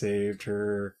could have saved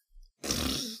her.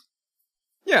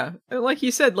 Yeah, like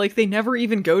you said, like, they never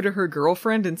even go to her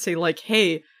girlfriend and say, like,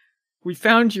 hey, we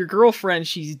found your girlfriend,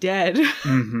 she's dead.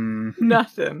 Mm-hmm.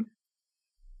 Nothing.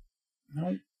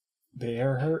 Nope, they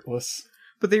are hurtless.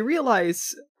 But they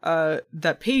realize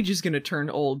that Paige is going to turn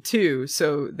old, too,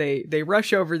 so they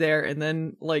rush over there and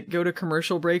then, like, go to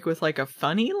commercial break with, like, a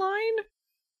funny line?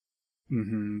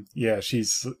 Mm-hmm. Yeah, she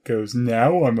goes,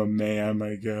 now I'm a man,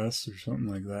 I guess, or something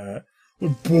like that.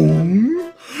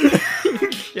 Boom.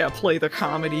 Yeah, play the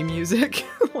comedy music.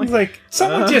 Like,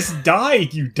 someone just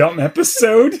died, you dumb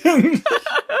episode.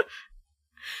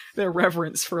 Their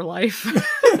reverence for life.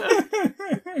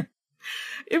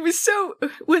 It was so,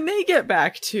 when they get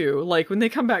back to, like, when they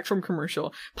come back from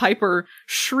commercial, Piper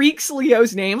shrieks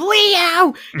Leo's name,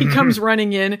 Leo! He comes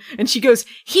running in, and she goes,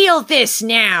 heal this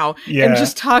now! Yeah. And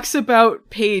just talks about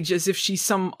Paige as if she's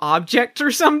some object or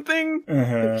something.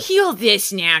 Heal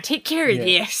this now. Take care of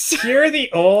this. Cure the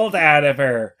old out of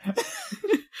her.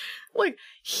 Like,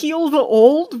 heal the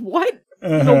old? What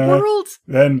in the world?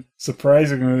 Then,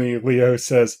 surprisingly, Leo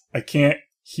says, I can't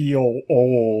heal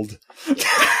old.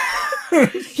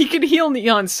 He could heal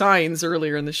neon signs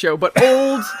earlier in the show, but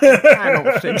old, I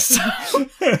don't think so.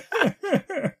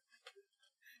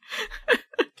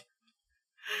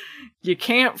 You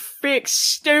can't fix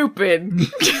stupid.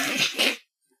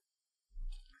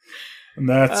 And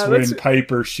that's when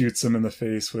Piper shoots him in the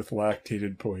face with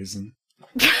lactated poison.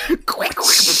 It's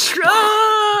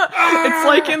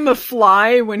like in The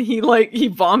Fly when he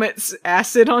vomits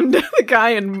acid onto the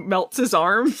guy and melts his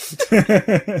arm.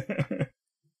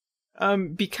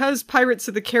 Because Pirates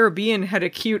of the Caribbean had a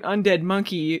cute undead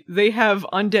monkey, they have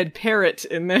undead parrot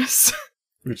in this.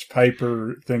 Which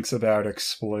Piper thinks about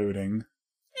exploding.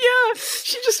 Yeah,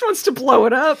 she just wants to blow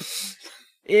it up.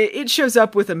 It shows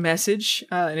up with a message,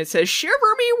 and it says, "Shiver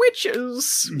me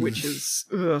witches!" Witches.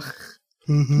 Ugh.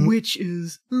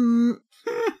 Witches.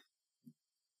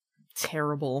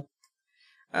 Terrible.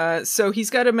 So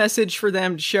he's got a message for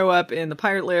them to show up in the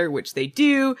pirate lair, which they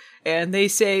do, and they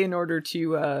say in order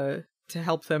to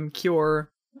help them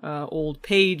cure old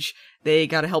Paige, they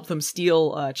gotta help them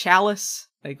steal a chalice,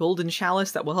 a golden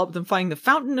chalice that will help them find the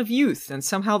Fountain of Youth, and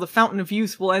somehow the Fountain of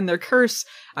Youth will end their curse.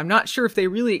 I'm not sure if they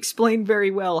really explained very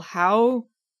well how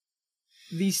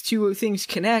these two things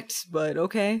connect, but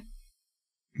okay.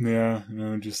 Yeah,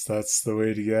 just that's the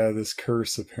way to get out of this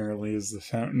curse, apparently, is the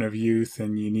Fountain of Youth,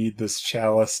 and you need this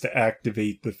chalice to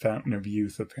activate the Fountain of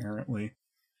Youth, apparently.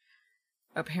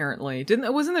 Apparently.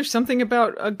 Wasn't there something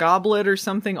about a goblet or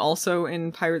something also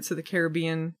in Pirates of the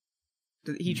Caribbean?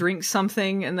 He drinks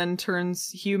something and then turns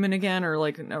human again, or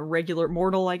like a regular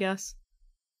mortal, I guess?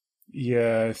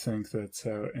 Yeah, I think that's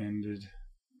how it ended.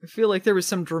 I feel like there was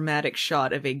some dramatic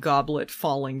shot of a goblet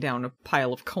falling down a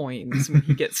pile of coins when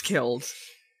he gets killed.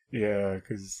 Yeah,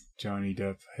 because Johnny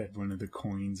Depp had one of the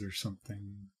coins or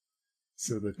something,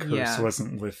 so the curse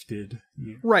wasn't lifted.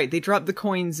 Yeah. Right, they drop the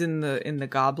coins in the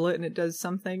goblet and it does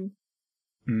something.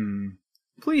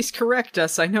 Please correct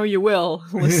us, I know you will,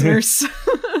 listeners.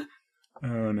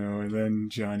 Oh no, and then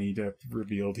Johnny Depp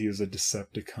revealed he was a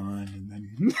Decepticon, and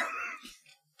then...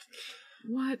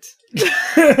 What?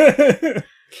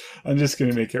 I'm just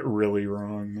gonna make it really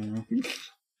wrong now.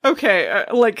 Okay,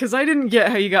 because I didn't get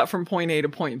how you got from point A to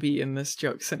point B in this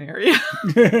joke scenario.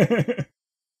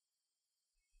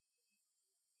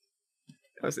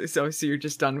 So you're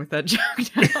just done with that joke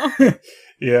now?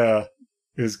 Yeah,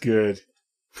 it was good.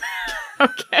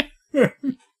 Okay.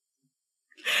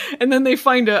 And then they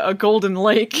find a golden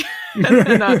lake, and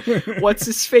then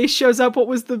what's-his-face shows up. What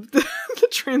was the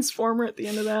transformer at the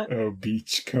end of that? Oh,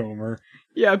 Beachcomber.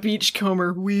 Yeah,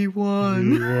 Beachcomber. We won.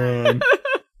 We won.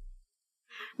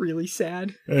 Really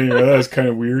sad. Anyway, that was kind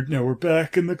of weird. Now we're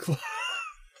back in the club.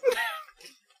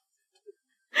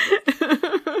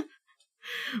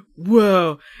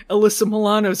 Whoa, Alyssa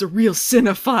Milano's a real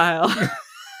cinephile.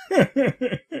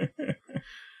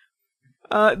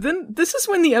 Then this is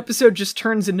when the episode just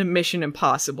turns into Mission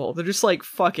Impossible. They're just like,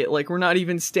 fuck it, like we're not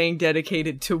even staying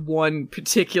dedicated to one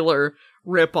particular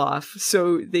ripoff.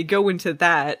 So they go into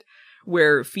that,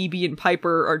 where Phoebe and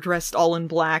Piper are dressed all in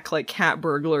black like cat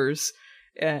burglars,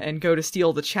 and go to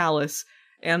steal the chalice.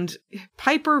 And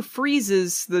Piper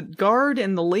freezes the guard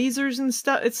and the lasers and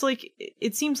stuff. It's like,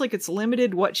 it seems like it's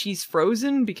limited what she's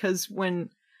frozen, because when,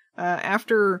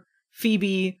 after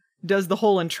Phoebe does the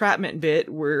whole entrapment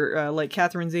bit where, like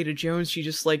Catherine Zeta-Jones, she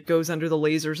just like goes under the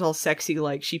lasers all sexy,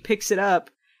 like she picks it up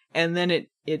and then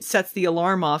it sets the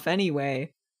alarm off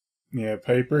anyway. Yeah,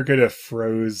 Piper could have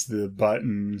froze the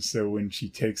button so when she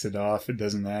takes it off it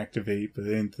doesn't activate, but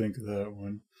they didn't think of that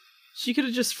one. She could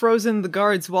have just frozen the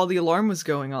guards while the alarm was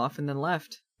going off and then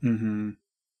left. Mm-hmm.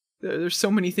 There's so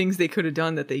many things they could have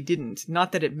done that they didn't.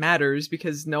 Not that it matters,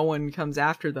 because no one comes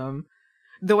after them.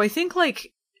 Though I think,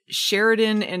 like,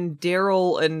 Sheridan and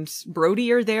Daryl and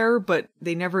Brody are there, but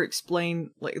they never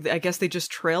explain, like, I guess they just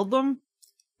trailed them?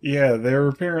 Yeah, they're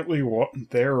apparently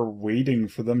they're waiting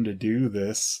for them to do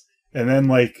this. And then,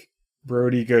 like,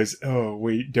 Brody goes, oh,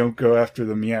 wait, don't go after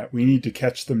them yet. We need to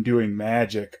catch them doing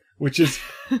magic. which is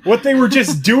what they were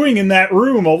just doing in that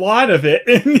room, a lot of it.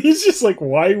 And he's just like,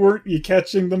 why weren't you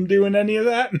catching them doing any of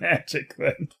that magic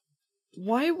then?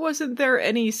 Why wasn't there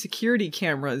any security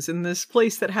cameras in this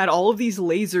place that had all of these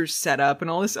lasers set up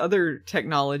and all this other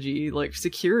technology, like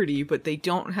security, but they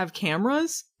don't have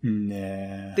cameras?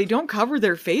 Nah. They don't cover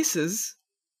their faces.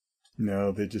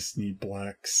 No, they just need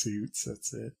black suits,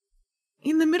 that's it.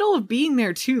 In the middle of being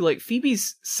there, too, like,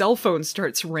 Phoebe's cell phone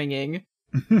starts ringing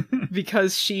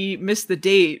because she missed the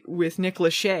date with Nick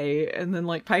Lachey, and then,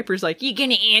 like, Piper's like, You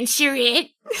gonna answer it?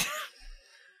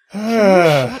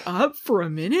 shut up for a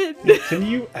minute? Can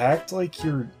you act like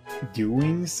you're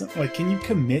doing something? Like, can you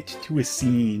commit to a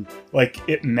scene like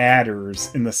it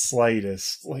matters in the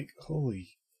slightest? Like, holy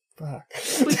fuck.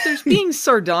 Like, there's being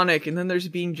sardonic, and then there's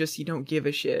being just, you don't give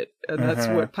a shit. And that's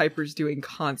what Piper's doing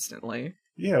constantly.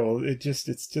 Yeah, well,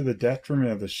 it's to the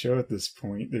detriment of the show at this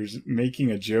point. There's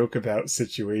making a joke about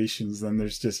situations, then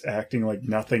there's just acting like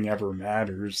nothing ever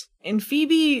matters. And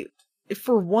Phoebe,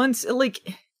 for once, like,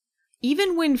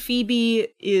 even when Phoebe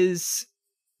is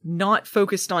not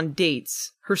focused on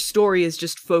dates, her story is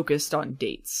just focused on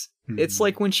dates. Mm-hmm. It's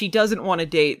like when she doesn't want to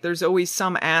date, there's always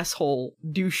some asshole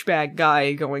douchebag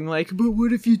guy going like, but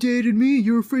what if you dated me?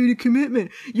 You're afraid of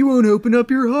commitment. You won't open up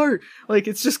your heart. Like,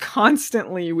 it's just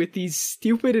constantly with these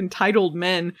stupid entitled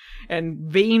men and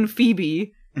vain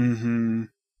Phoebe. Mm-hmm.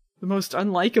 The most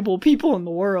unlikable people in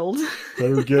the world.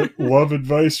 Better get love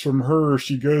advice from her.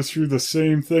 She goes through the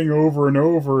same thing over and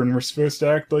over, and we're supposed to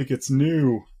act like it's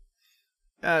new.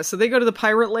 So they go to the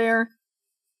pirate lair,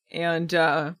 and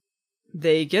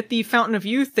they get the Fountain of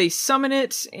Youth, they summon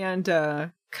it,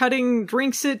 and Cutting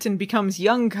drinks it and becomes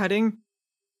young Cutting.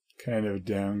 Kind of a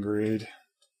downgrade.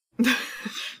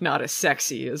 Not as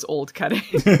sexy as old Cutting.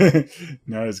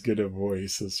 Not as good a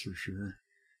voice, that's for sure.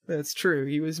 That's true.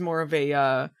 He was more of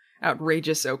a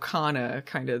outrageous Okana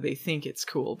kind of. They think it's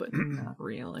cool, but not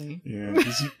really. Yeah,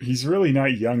 he's really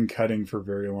not young Cutting for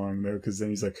very long though, because then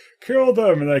he's like, kill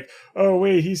them, and like, oh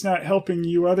wait, he's not helping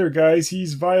you other guys.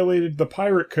 He's violated the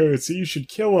pirate code, so you should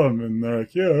kill him. And they're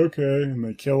like, yeah, okay, and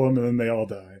they kill him, and then they all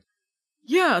die.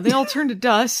 Yeah, they all turn to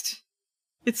dust.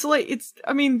 It's like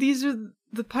these are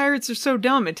the pirates are so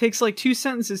dumb. It takes like 2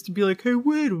 sentences to be like, hey,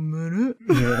 wait a minute.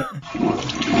 Yeah.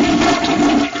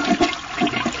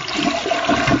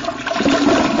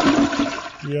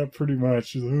 Yeah, pretty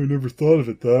much. Oh, I never thought of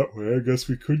it that way. I guess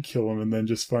we could kill him and then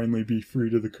just finally be free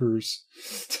to the curse.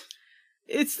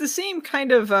 It's the same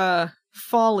kind of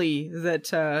folly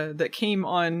that came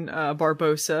on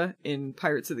Barbossa in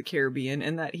Pirates of the Caribbean,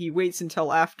 and that he waits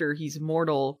until after he's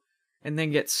mortal and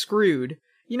then gets screwed.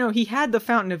 You know, he had the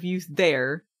Fountain of Youth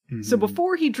there, so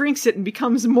before he drinks it and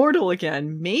becomes mortal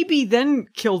again, maybe then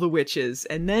kill the witches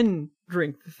and then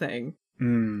drink the thing.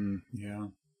 Yeah.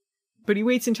 But he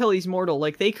waits until he's mortal.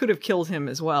 Like, they could have killed him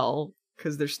as well,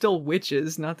 because they're still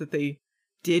witches. Not that they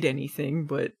did anything,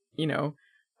 but, you know,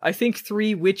 I think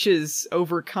 3 witches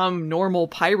overcome normal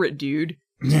pirate dude.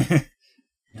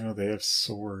 No, they have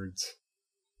swords.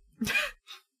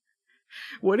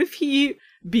 What if he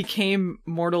became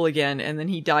mortal again, and then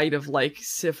he died of, like,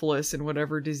 syphilis and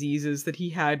whatever diseases that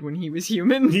he had when he was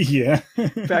human? Yeah.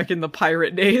 Back in the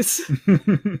pirate days.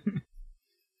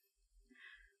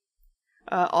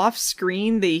 Off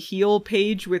screen, they heal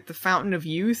Paige with the Fountain of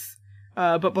Youth,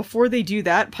 but before they do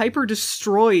that, Piper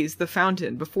destroys the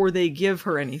fountain before they give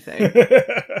her anything.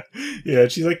 Yeah,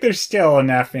 she's like, there's still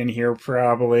enough in here,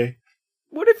 probably.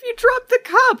 What if you dropped the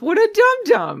cup? What a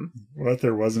dum-dum! What,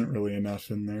 there wasn't really enough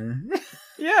in there?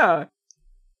 Yeah.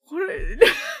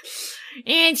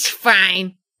 It's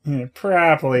fine. Yeah,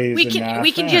 probably We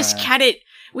can just cut it.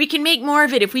 We can make more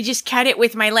of it if we just cut it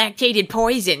with my lactated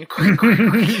poison.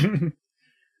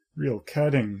 Real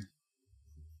Cutting.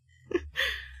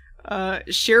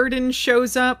 Sheridan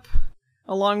shows up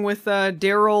along with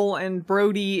Daryl and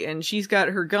Brody, and she's got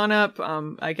her gun up.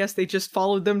 I guess they just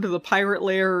followed them to the pirate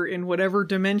lair in whatever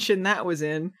dimension that was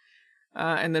in.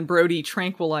 And then Brody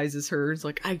tranquilizes her. He's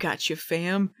like, I got you,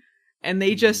 fam. And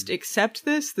they just accept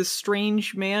this. This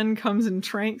strange man comes and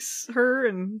tranks her,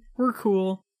 and we're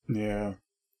cool. Yeah.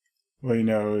 Well, you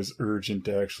know, it was urgent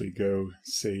to actually go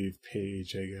save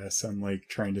Paige, I guess, unlike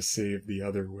trying to save the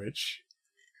other witch,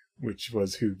 which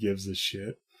was Who Gives a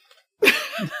Shit.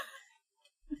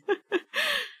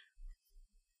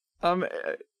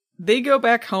 They go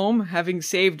back home, having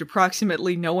saved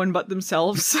approximately no one but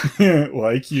themselves.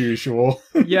 Like usual.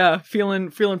 Yeah,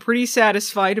 feeling pretty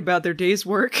satisfied about their day's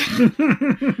work.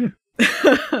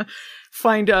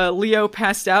 Find Leo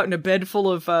passed out in a bed full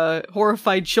of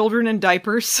horrified children in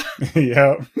diapers.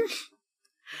 Yeah.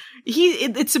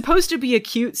 It's supposed to be a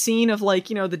cute scene of, like,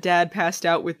 you know, the dad passed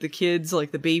out with the kids,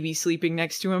 like the baby sleeping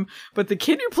next to him, but the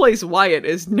kid who plays Wyatt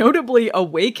is notably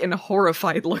awake and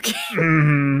horrified looking.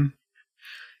 Mm-hmm.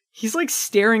 He's like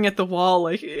staring at the wall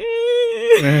like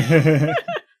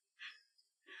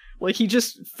like he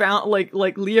just found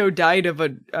like Leo died of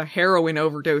a heroin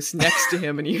overdose next to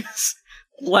him and he was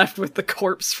left with the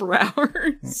corpse for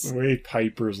hours. The way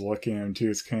Piper's looking at him too,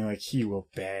 it's kind of like he will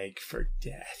beg for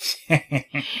death.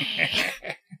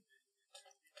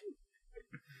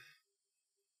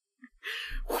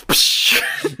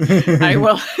 I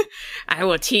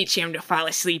will teach him to fall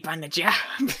asleep on the job.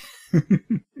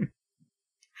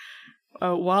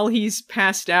 While he's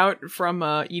passed out from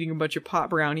eating a bunch of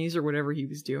pot brownies or whatever he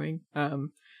was doing,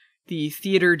 the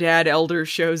theater dad elder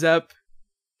shows up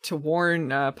to warn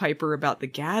Piper about the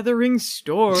gathering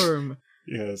storm.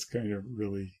 Yeah, it's kind of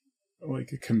really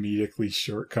like a comedically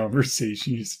short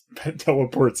conversation. He just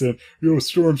teleports in. Yo,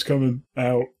 storm's coming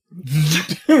out.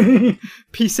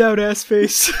 Peace out, ass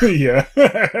face. Yeah.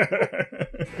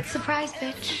 Surprise,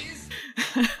 bitch.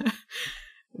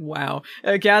 Wow.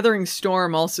 Gathering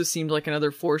Storm also seemed like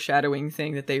another foreshadowing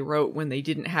thing that they wrote when they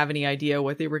didn't have any idea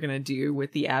what they were going to do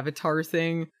with the Avatar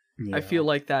thing. Yeah. I feel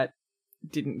like that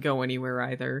didn't go anywhere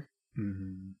either.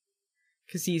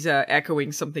 Because he's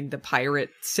echoing something the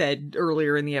pirate said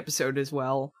earlier in the episode as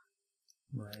well.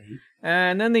 Right.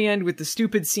 And then they end with the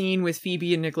stupid scene with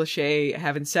Phoebe and Nick Lachey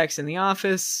having sex in the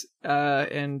office,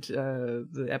 and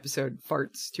the episode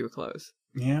farts to a close.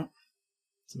 Yeah.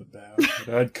 That's about what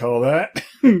I'd call that.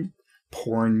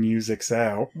 Porn music's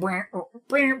out.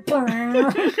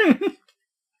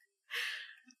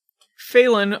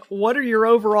 Phelan, what are your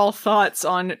overall thoughts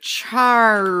on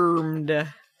Charmed?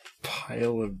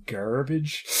 Pile of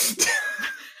garbage.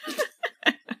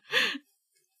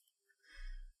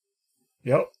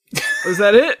 Yep. Was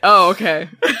that it? Oh, okay.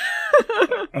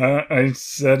 I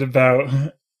said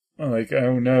about, like,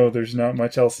 oh no, there's not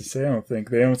much else to say, I don't think.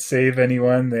 They don't save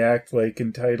anyone, they act like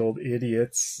entitled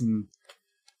idiots, and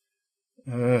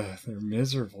they're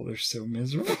miserable, they're so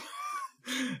miserable.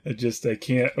 I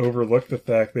can't overlook the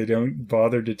fact they don't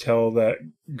bother to tell that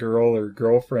girl or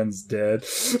girlfriend's dead.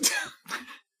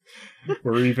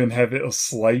 Or even have a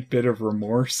slight bit of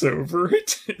remorse over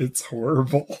it. It's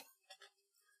horrible.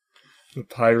 The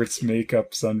pirate's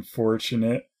makeup's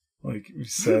unfortunate. Like we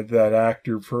said, that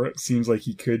actor seems like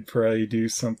he could probably do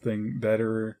something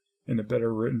better in a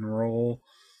better written role.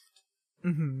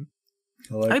 Mm-hmm.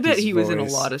 I bet he was in a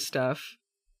lot of stuff.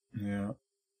 Yeah.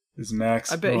 His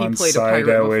Max I bet he von played a pirate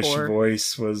Sydow-ish before.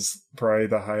 voice was probably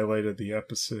the highlight of the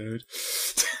episode.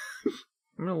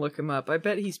 I'm gonna look him up. I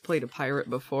bet he's played a pirate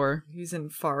before. He's in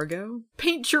Fargo.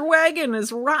 Paint your wagon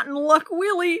as Rotten Luck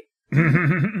Willie. He's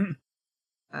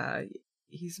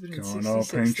been in 66 Gonna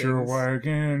paint your things.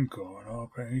 wagon, gonna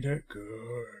paint it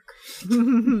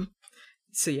good.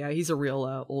 So yeah, he's a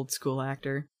real old school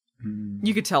actor.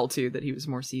 You could tell too that he was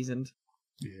more seasoned.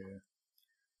 Yeah.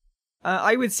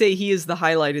 I would say he is the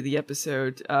highlight of the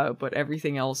episode, but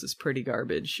everything else is pretty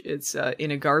garbage. It's in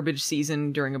a garbage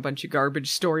season during a bunch of garbage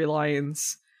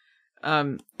storylines.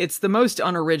 It's the most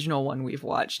unoriginal one we've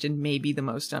watched, and maybe the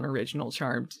most unoriginal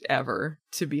Charmed ever,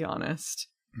 to be honest.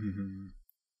 Mm-hmm.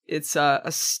 It's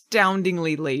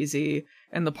astoundingly lazy,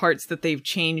 and the parts that they've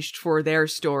changed for their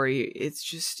story,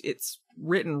 it's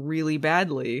written really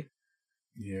badly.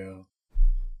 Yeah.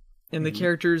 And the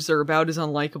characters are about as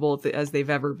unlikable as they've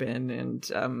ever been, and,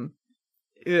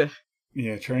 ugh.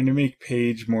 Yeah, trying to make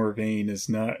Paige more vain is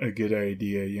not a good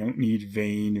idea. You don't need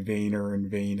vain, vainer,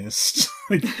 and vainest.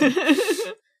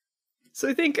 So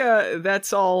I think,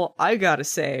 that's all I gotta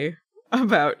say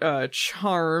about,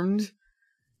 Charmed.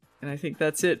 And I think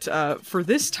that's it, for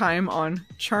this time on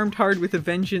Charmed Hard with a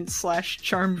Vengeance /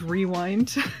 Charmed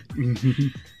Rewind.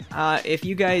 If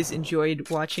you guys enjoyed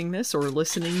watching this or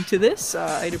listening to this,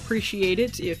 I'd appreciate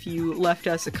it if you left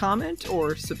us a comment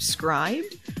or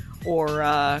subscribed, or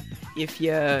if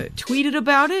you tweeted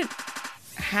about it.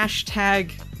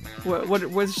 Hashtag, what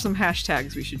are some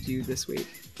hashtags we should do this week?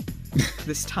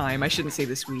 This time, I shouldn't say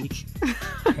this week.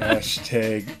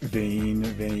 Hashtag vain,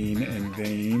 vain, and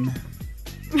vain.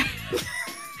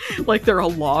 Like they're a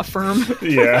law firm.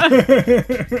 Yeah.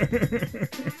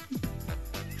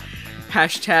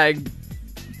 Hashtag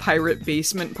pirate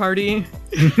basement party.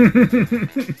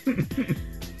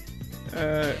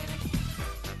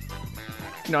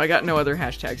 No, I got no other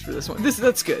hashtags for this one.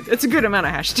 That's good. It's a good amount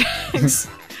of hashtags.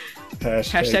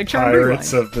 Hashtag Charmed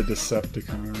Pirates Rewind. of the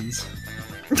Decepticons.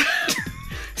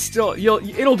 Still,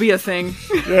 it'll be a thing.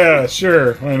 Yeah,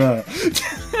 sure. Why not?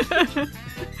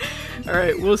 All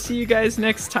right, we'll see you guys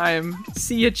next time.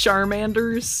 See ya,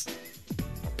 Charmanders.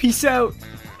 Peace out.